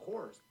said, "Of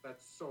course.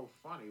 That's so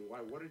funny. Why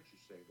wouldn't you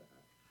say that?"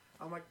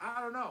 I'm like, "I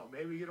don't know.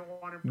 Maybe you don't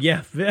want him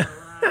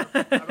around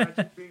about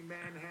you being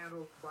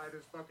manhandled by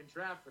this fucking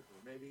trafficker.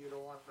 Maybe you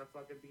don't want to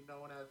fucking be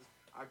known as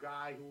a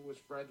guy who was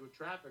friends with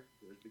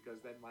traffickers, because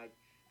then, like,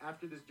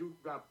 after this dude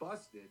got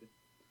busted,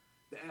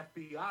 the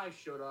FBI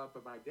showed up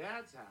at my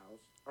dad's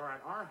house, or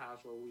at our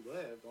house where we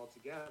lived all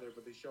together,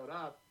 but they showed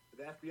up,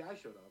 the FBI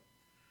showed up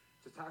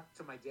to talk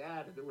to my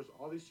dad, and there was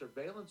all these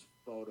surveillance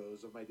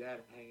photos of my dad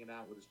hanging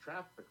out with his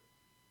trafficker.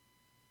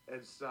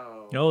 And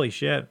so... Holy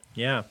shit,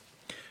 yeah.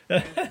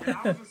 and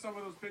I was in some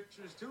of those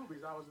pictures too,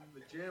 because I was in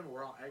the gym,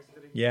 we're all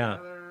exiting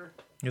together.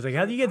 He was like,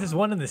 "How do you get this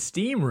one in the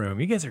steam room?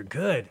 You guys are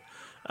good."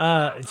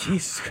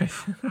 Jesus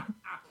Christ.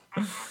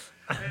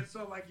 And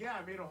so, like, yeah,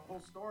 I made a whole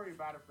story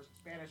about it for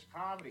Spanish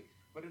comedy,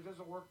 but it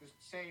doesn't work the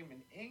same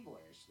in English.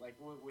 Like,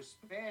 with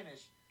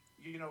Spanish,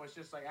 you know, it's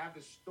just like I have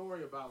this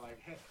story about, like,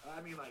 hey,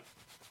 I mean, like,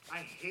 I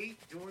hate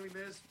doing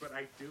this, but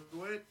I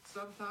do it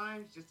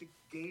sometimes just to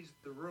gauge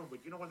the room. But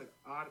you know, when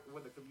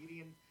the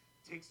comedian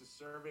takes a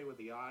survey with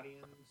the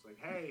audience, like,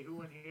 "Hey,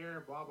 who in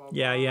here?" Blah blah blah.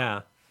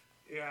 Yeah.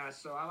 Yeah.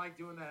 So I like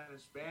doing that in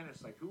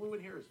Spanish. Like, who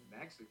in here is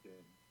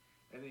Mexican?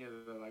 And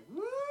they're like,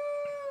 "Woo!"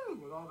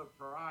 with all the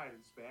pride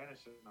in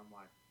Spanish, and I'm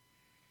like,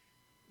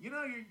 you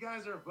know, you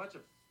guys are a bunch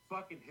of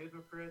fucking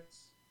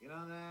hypocrites. You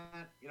know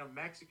that? You know,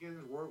 Mexicans,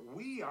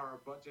 we are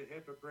a bunch of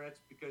hypocrites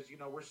because, you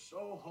know, we're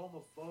so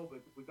homophobic.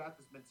 We got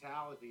this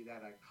mentality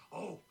that, like,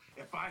 oh,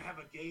 if I have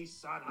a gay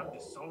son, I'm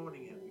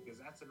disowning him because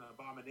that's an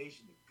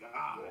abomination to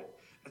God.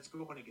 That's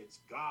going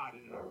against God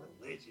and our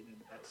religion,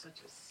 and that's such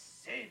a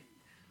sin.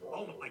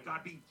 Oh my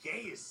God, being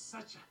gay is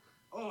such a...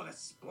 Oh,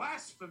 that's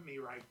blasphemy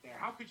right there.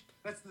 How could you...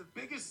 That's the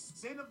biggest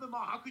sin of them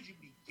all. How could you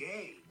be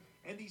gay?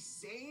 And these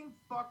same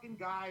fucking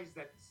guys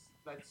that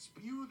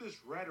spew this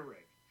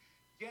rhetoric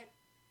get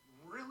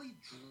really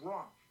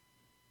drunk,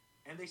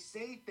 and they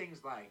say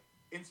things like,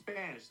 in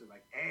Spanish, they're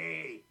like,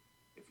 "Hey,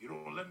 if you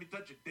don't let me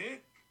touch your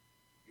dick,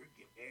 you're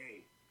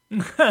gay."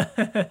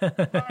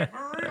 Like,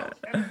 for real.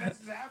 And this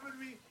has happened to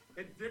me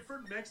in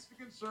different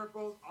Mexican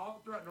circles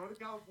all throughout Northern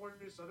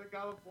California, Southern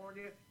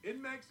California,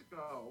 in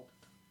Mexico.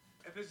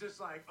 And it's just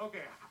like,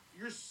 okay,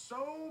 you're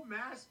so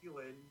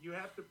masculine, you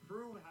have to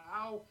prove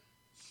how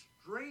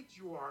straight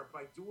you are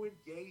by doing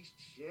gay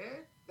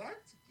shit.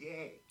 That's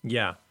gay.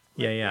 Yeah.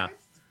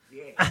 That's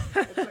gay.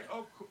 It's like,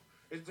 oh, cool.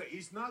 It's like,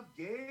 it's not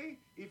gay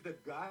if the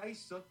guy's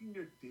sucking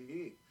your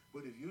dick.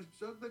 But if you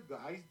suck the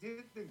guy's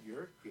dick, then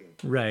you're gay.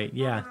 Right,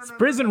 yeah. It's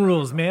prison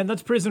rules, man.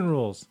 That's prison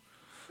rules.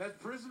 That's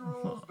prison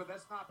rules, but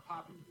that's not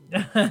poppy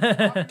rules.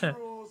 Poppy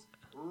rules,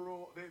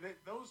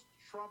 those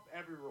trump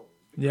every rule.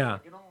 Because, Yeah.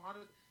 like,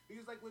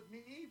 because like with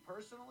me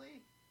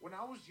personally, when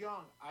I was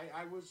young,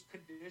 I was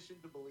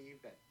conditioned to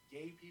believe that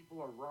gay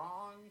people are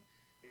wrong.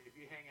 If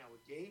you hang out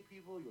with gay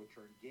people, you'll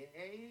turn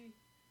gay.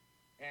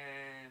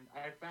 And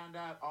I found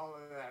out all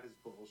of that is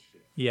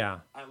bullshit. Yeah.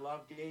 I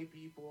love gay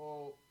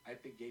people. I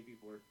think gay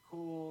people are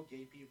cool.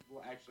 Gay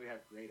people actually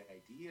have great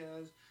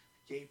ideas.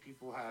 Gay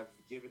people have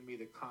given me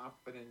the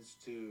confidence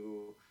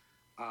to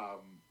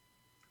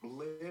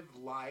live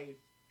life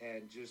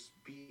and just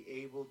be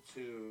able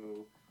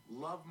to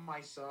love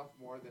myself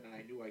more than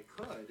I knew I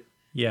could.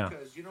 Yeah.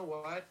 Because you know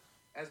what?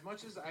 As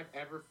much as I've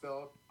ever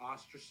felt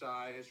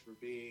ostracized for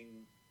being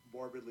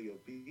morbidly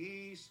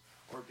obese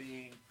or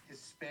being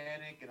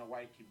Hispanic in a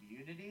white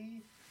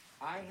community,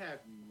 I have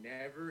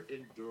never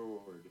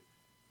endured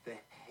the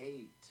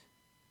hate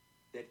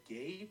that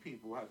gay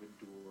people have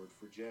endured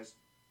for just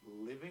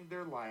living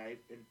their life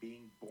and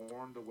being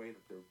born the way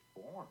that they're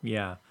born.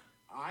 Yeah.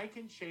 I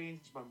can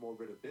change my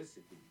morbid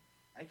obesity.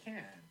 I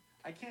can.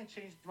 I can't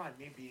change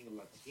me being a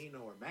Latino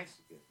or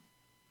Mexican,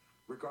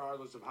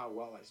 regardless of how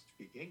well I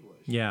speak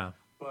English. Yeah.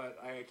 But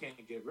I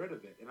can't get rid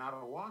of it, and I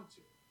don't want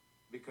to.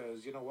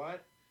 Because you know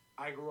what?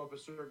 I grew up a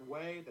certain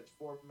way that's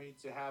formed me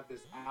to have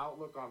this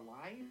outlook on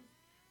life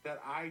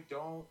that I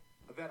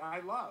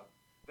love,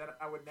 that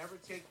I would never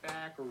take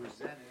back or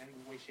resent in any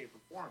way, shape, or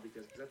form,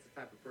 because that's the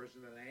type of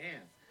person that I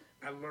am.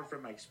 I learned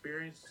from my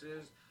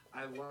experiences.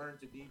 I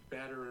learned to be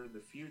better in the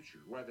future,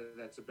 whether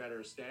that's a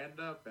better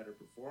stand-up, better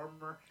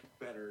performer,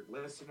 better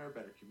listener,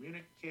 better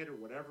communicator,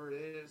 whatever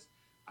it is.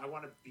 I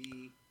want to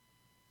be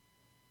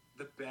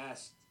the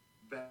best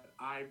that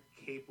I'm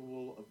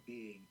capable of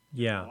being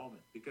in the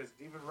moment. Because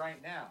even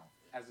right now,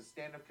 as a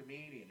stand-up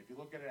comedian, if you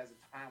look at it as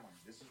a timeline,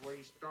 this is where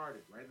you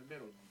started, right in the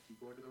middle. You keep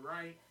going to the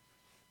right,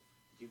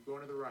 keep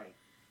going to the right.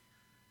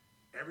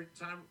 Every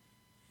time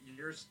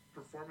you're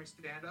performing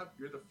stand-up,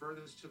 you're the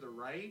furthest to the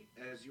right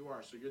as you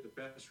are. So you're the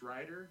best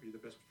writer, you're the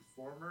best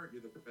performer,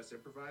 you're the best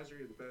improviser,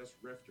 you're the best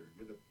rifter.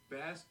 You're the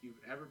best you've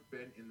ever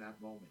been in that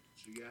moment.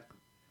 So you have to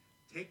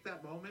take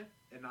that moment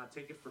and not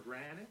take it for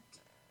granted.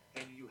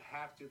 And you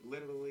have to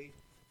literally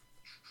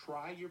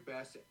try your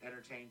best to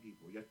entertain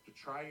people. You have to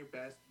try your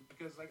best,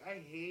 because like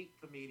I hate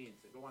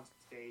comedians that go on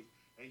stage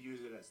and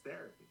use it as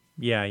therapy.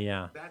 Yeah,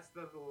 yeah. That's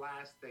the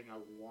last thing I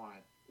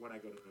want when I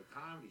go to a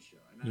comedy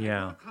show. And I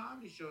go to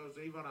comedy shows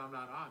even when I'm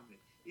not on it.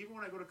 Even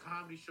when I go to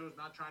comedy shows,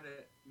 not trying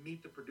to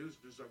meet the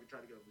producers so I can try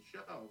to get on the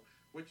show,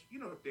 which you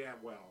know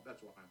damn well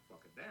that's why I'm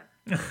fucking there.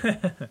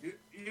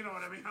 you know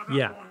what I mean?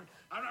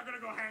 I'm not going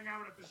to go hang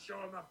out at the show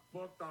I'm not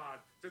booked on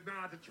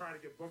to try to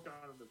get booked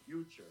on in the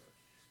future.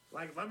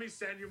 Like, let me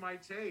send you my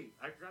tape.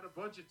 I got a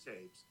bunch of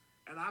tapes.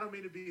 And I don't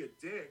mean to be a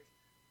dick,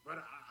 but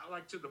I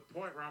like to the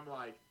point where I'm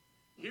like,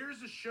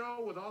 here's a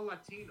show with all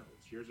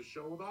Latinos. Here's a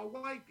show with all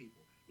white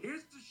people.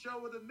 Here's the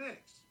show with a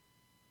mix.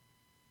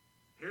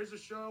 Here's a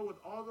show with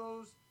all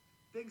those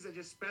things I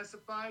just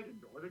specified in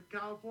Northern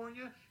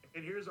California.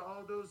 And here's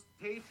all those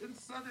tapes in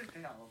Southern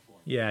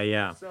California. Yeah,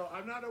 yeah. So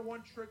I'm not a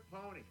one-trick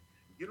pony.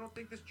 You don't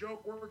think this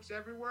joke works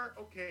everywhere?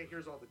 Okay,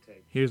 here's all the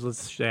tapes.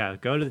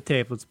 Go to the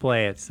tape. Let's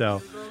play it. So.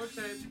 Here's all the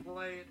tapes,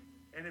 play it.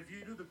 And if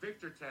you do the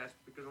Victor test,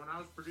 because when I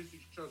was producing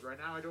shows, right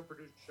now I don't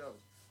produce shows,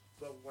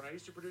 but when I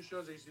used to produce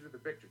shows, I used to do the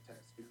Victor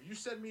test. If you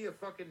send me a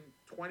fucking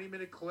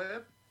 20-minute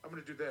clip, I'm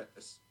going to do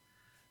this.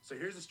 So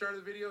here's the start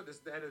of the video. This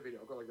is the end of the video.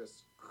 I'll go like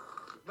this.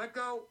 Let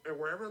go, and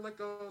wherever let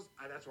goes,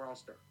 that's where I'll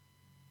start.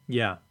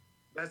 Yeah.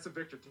 That's the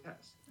Victor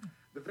test.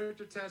 The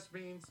Victor test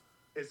means,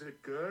 is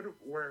it good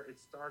where it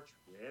starts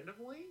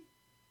randomly?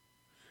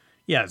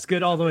 Yeah, it's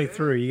good all the way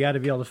through. You got to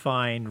be able to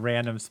find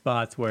random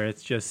spots where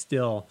it's just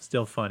still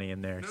funny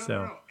in there.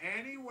 No.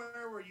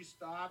 Anywhere where you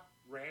stop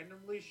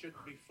randomly should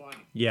be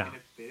funny. Yeah. And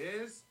if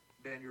it is,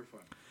 then you're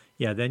funny.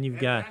 Yeah, then you've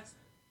got...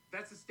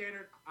 That's the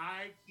standard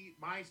I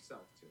keep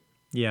myself to.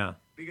 Yeah.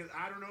 Because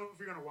I don't know if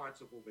you're going to watch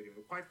the whole video.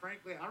 Quite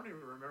frankly, I don't even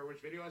remember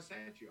which video I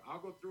sent you. I'll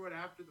go through it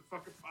after the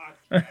fucking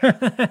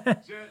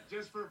podcast.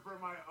 just for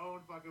my own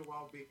fucking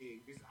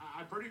well-being. Because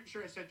I'm pretty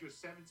sure I sent you a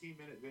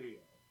 17-minute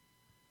video,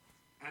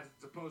 as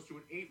opposed to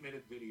an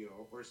 8-minute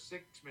video, or a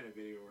 6-minute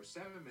video, or a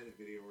 7-minute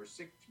video, or a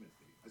 6-minute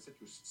video. I sent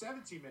you a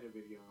 17-minute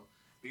video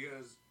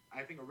because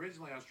I think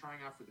originally I was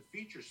trying out for the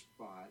feature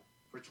spot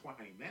for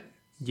 20 minutes.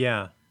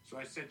 Yeah. So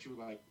I sent you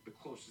like the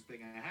closest thing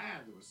I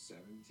had. It was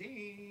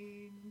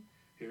 17.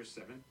 Here's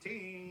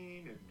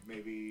 17, and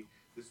maybe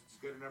this is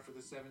good enough for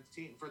the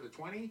 17, for the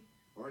 20,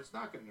 or it's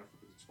not good enough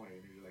for the 20.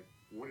 And you're like,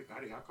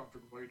 how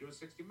comfortable are you doing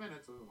 60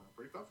 minutes? I'm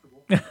pretty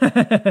comfortable.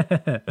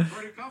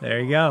 There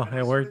you go.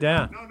 It worked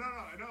out. No.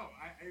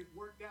 It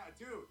worked out,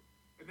 dude.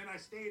 And then I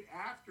stayed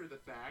after the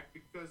fact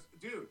because,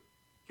 dude,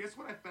 guess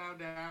what I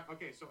found out?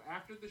 Okay, so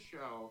after the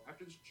show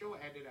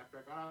ended, after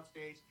I got off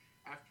stage,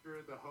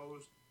 after the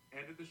host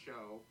ended the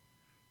show,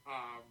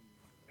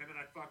 and then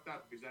I fucked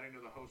up because I didn't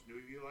know the host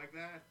knew you like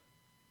that.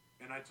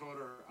 And I told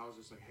her, I was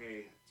just like,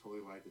 hey, I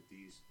totally lied to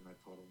Deece. And I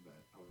told him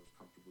that I was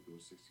comfortable doing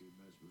 16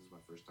 minutes, but this is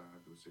my first time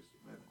doing 60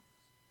 minutes.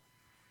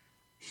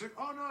 She's like,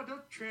 oh, no,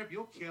 don't trip.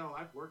 You'll kill.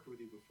 I've worked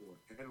with you before.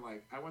 And,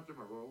 like, I went through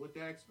my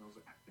Rolodex, and I was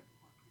like, I've never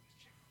worked with this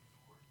chick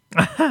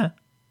before.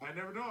 I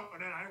never know.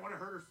 And then I didn't want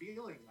to hurt her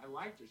feelings. I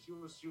liked her. She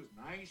was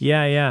nice.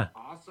 Yeah, she yeah. was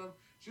awesome.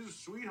 She was a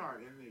sweetheart.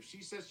 And if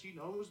she says she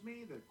knows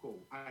me, then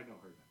cool. I know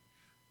her then.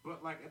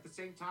 But, like, at the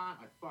same time,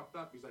 I fucked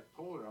up because I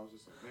told her, I was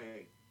just like,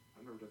 hey,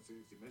 I've never done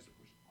 60 minutes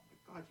before. She's like,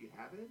 oh, my God, you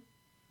haven't?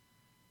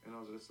 And I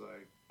was just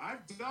like,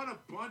 I've done a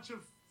bunch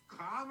of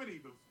comedy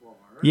before.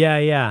 Yeah,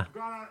 yeah. I've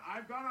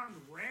gone on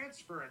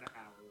rants for an hour.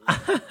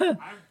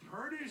 I'm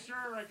pretty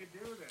sure I could do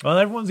this. Well,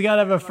 everyone's got to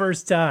have a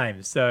first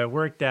time, so it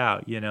worked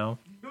out, you know?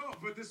 No,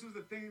 but this was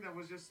the thing that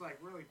was just like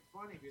really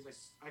funny because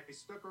I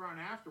stuck around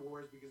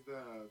afterwards because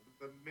the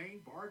main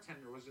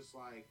bartender was just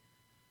like,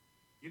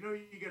 you know,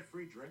 you get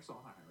free drinks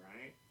all night,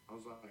 right? I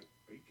was like,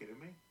 are you kidding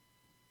me?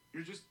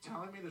 You're just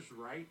telling me this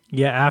right now?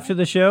 Yeah, after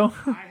the show?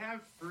 I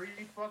have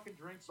free fucking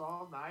drinks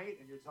all night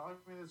and you're telling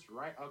me this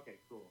right? Okay,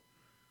 cool.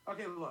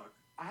 Okay, look,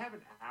 I have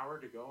an hour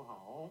to go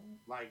home,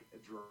 like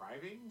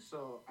driving,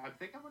 so I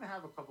think I'm going to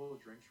have a couple of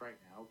drinks right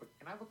now, but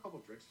can I have a couple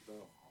of drinks to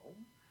go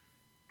home?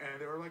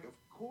 And they were like, of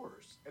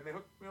course. And they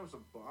hooked me up with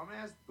some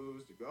bum-ass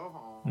booze to go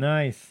home.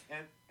 Nice.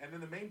 And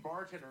then the main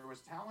bartender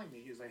was telling me,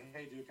 he was like,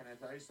 hey, dude, can I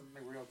tell you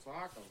something real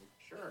talk? I was like,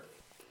 sure.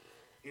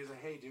 He was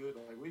like, hey, dude,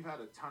 like we've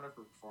had a ton of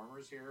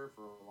performers here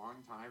for a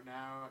long time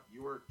now.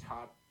 You were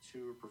top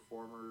 2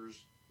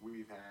 performers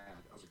we've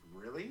had. I was like,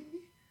 really?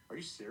 Are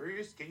you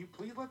serious? Can you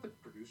please let the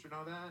producer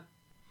know that?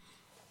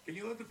 Can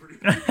you let the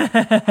producer know? I'm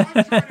trying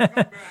to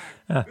come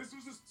back. This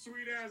was a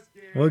sweet-ass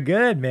gig. Well,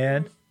 good,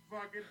 man. It was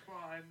fucking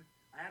fun.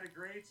 I had a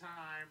great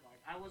time.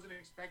 Like I wasn't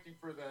expecting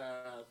for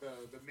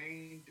the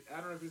main, I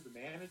don't know if he was the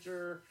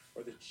manager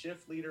or the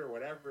shift leader or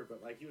whatever,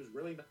 but like he was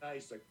really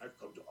nice. Like I've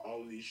come to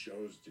all of these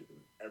shows, dude.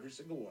 Every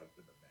single one of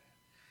them, man.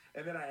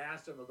 And then I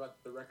asked him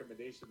about the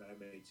recommendation that I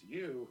made to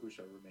you, who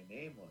shall remain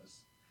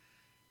nameless.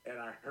 And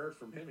I heard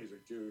from him, he's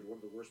like, dude, one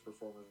of the worst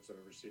performances I've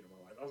ever seen in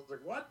my life. I was like,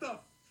 what the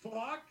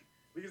fuck?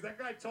 Because that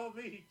guy told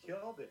me he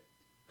killed it.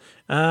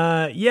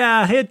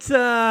 Yeah, it's,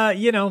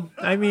 you know,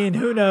 I mean,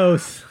 who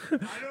knows? I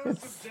know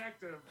it's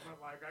subjective,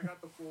 but like, I got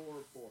the full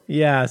report.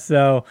 Yeah,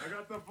 so. I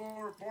got the full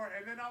report,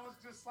 and then I was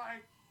just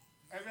like,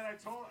 and then I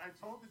told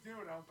the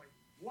dude, I was like,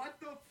 what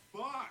the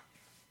fuck?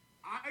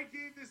 I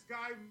gave this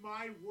guy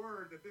my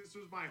word that this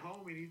was my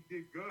homie, and he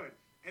did good.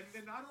 And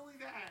then not only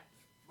that,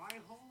 my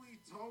homie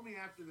told me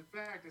after the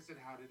fact, I said,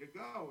 how did it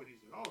go? And he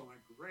said, oh, it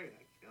went great.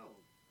 I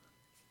killed.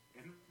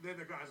 And then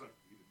the guy's like,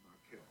 you did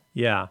not kill.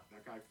 Yeah.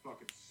 That guy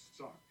fucking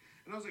sucked.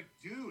 And I was like,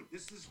 dude,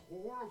 this is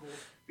horrible.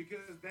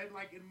 Because then,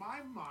 like, in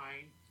my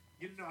mind,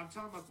 you know, I'm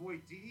telling my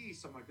boy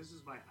Deece, I'm like, this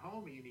is my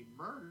homie, and he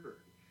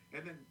murdered.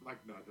 And then,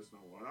 like, no, that's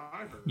not what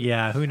I heard.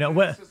 Yeah, who knows?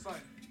 What?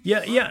 Like,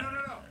 yeah, yeah.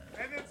 No.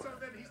 And then, so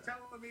then he's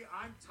telling me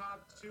I'm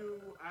top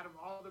 2 out of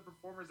all the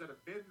performers that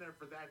have been there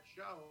for that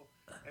show.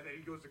 And then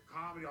he goes to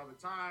comedy all the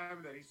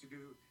time. That he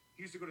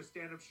used to go to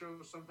stand-up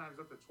shows sometimes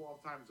up to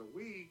 12 times a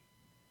week.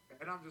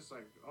 And I'm just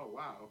like, oh,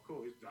 wow,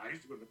 cool. I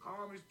used to go to the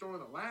Comedy Store,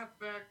 the Laugh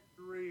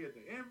Factory, and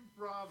the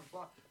Improv. And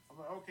blah. I'm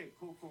like, okay,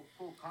 cool.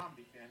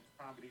 Comedy fan.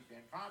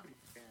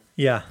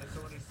 Yeah. And so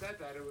when he said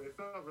that, it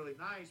felt really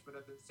nice. But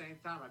at the same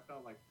time, I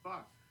felt like,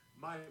 fuck,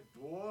 my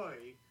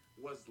boy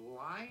was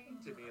lying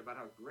to me about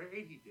how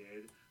great he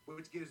did,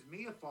 which gives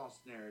me a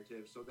false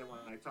narrative. So then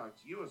when I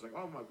talked to you, I was like,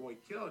 oh, my boy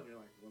killed. And you're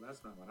like, well,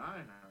 that's not what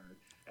I heard.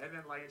 And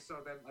then, like,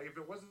 so then, like, if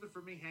it wasn't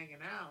for me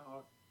hanging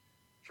out,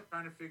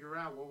 trying to figure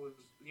out what was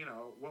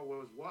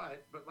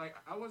what, but like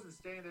I wasn't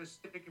staying there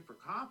sticking for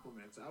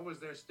compliments. I was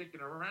there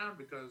sticking around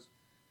because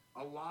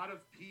a lot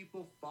of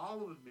people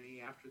followed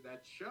me after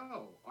that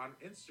show on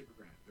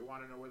Instagram. They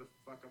want to know where the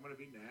fuck I'm going to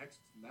be next,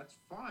 and that's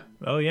fun.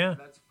 Oh yeah, and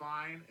that's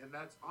fine, and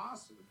that's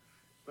awesome.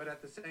 But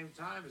at the same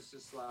time, it's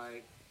just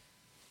like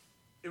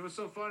it was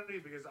so funny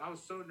because I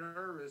was so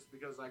nervous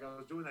because like I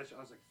was doing that show.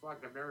 I was like,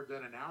 fuck, I've never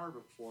done an hour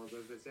before, but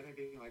if it's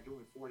anything like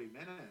doing 40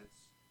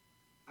 minutes.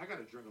 I got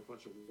to drink a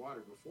bunch of water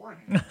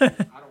beforehand. I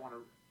don't want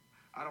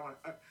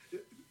to.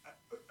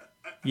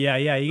 Yeah,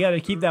 you got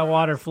to keep that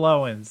water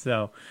flowing.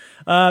 So,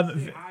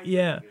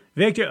 yeah,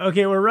 Victor.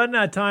 Okay, we're running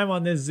out of time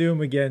on this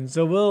Zoom again,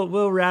 so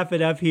we'll wrap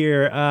it up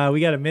here.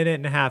 We got a minute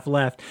and a half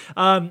left.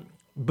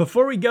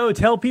 Before we go,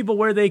 tell people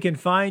where they can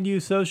find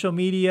you, social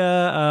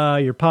media,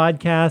 your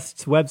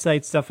podcasts,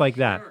 websites, stuff like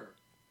that. Sure.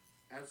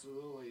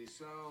 Absolutely.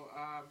 So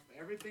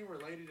everything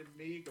related to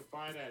me you can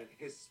find at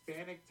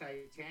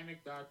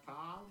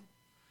HispanicTitanic.com.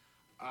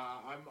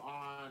 I'm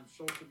on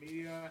social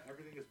media.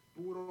 Everything is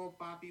Puro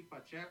Papi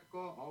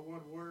Pacheco, all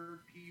one word,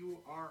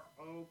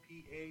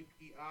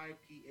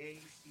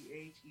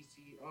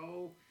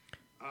 PuroPapiPacheco.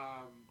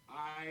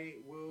 I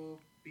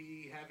will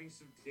be having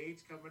some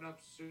dates coming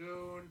up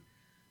soon.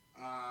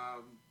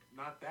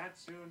 Not that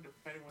soon,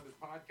 depending when this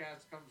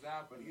podcast comes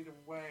out, but either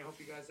way, I hope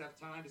you guys have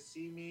time to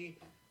see me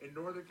in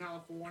Northern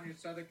California,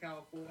 Southern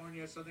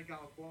California,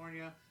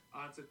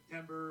 On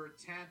September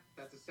 10th,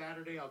 that's a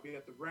Saturday, I'll be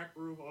at the Rec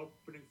Room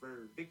opening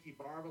for Vicky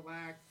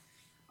Barbalak.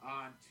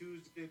 On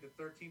Tuesday, the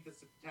 13th of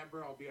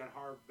September, I'll be at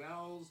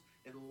Harvell's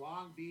in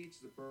Long Beach,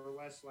 the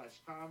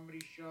burlesque/comedy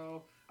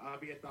show. I'll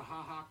be at the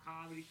Ha Ha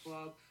Comedy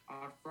Club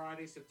on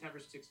Friday, September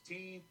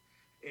 16th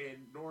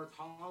in North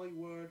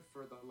Hollywood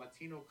for the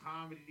Latino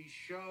Comedy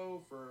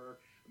Show for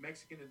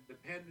Mexican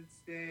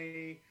Independence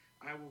Day.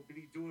 I will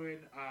be doing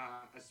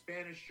a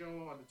Spanish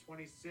show on the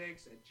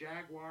 26th at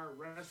Jaguar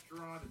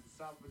Restaurant, at the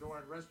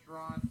Salvadoran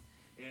Restaurant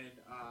in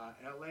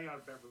LA on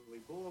Beverly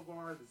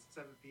Boulevard. It's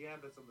 7 p.m.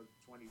 That's on the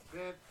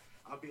 25th.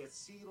 I'll be at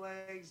Sea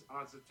Legs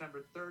on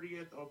September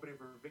 30th, opening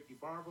for Vicky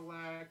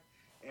Barbalak.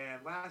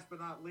 And last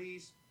but not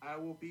least, I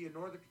will be in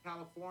Northern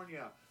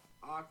California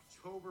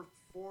October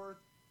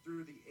 4th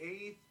through the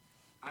 8th.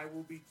 I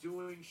will be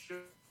doing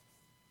shows.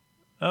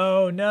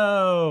 Oh,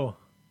 no.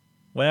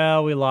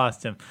 Well, we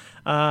lost him.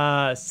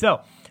 Well,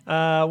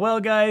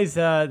 guys,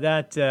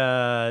 that's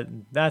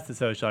the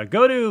social hour.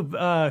 Go to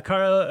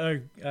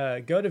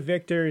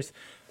Victor's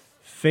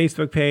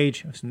Facebook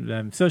page,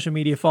 social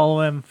media,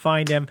 follow him,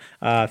 find him,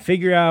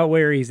 figure out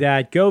where he's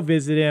at, go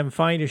visit him,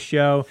 find a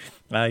show.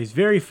 He's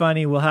very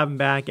funny. We'll have him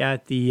back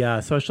at the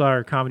Social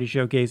Hour Comedy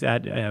Showcase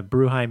at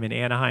Bruheim in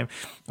Anaheim.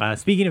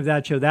 Speaking of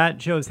that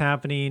show is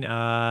happening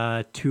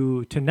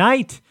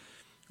tonight.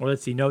 Or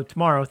let's see,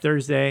 tomorrow,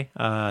 Thursday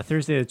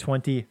the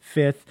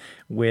 25th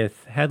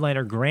with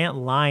headliner Grant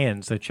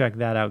Lyons. So check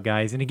that out,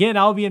 guys. And again,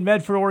 I'll be in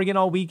Medford, Oregon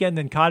all weekend,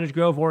 then Cottage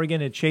Grove,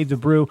 Oregon at Shades of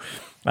Brew.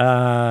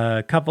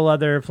 A couple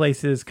other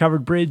places,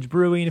 Covered Bridge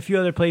Brewing, a few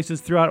other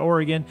places throughout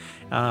Oregon,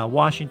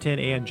 Washington,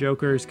 and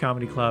Joker's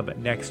Comedy Club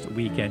next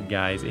weekend,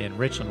 guys, in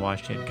Richland,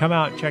 Washington. Come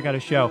out, check out a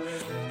show.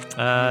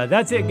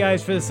 That's it,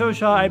 guys, for the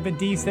social. I've been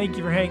Deece. Thank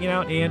you for hanging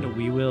out, and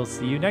we will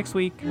see you next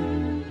week.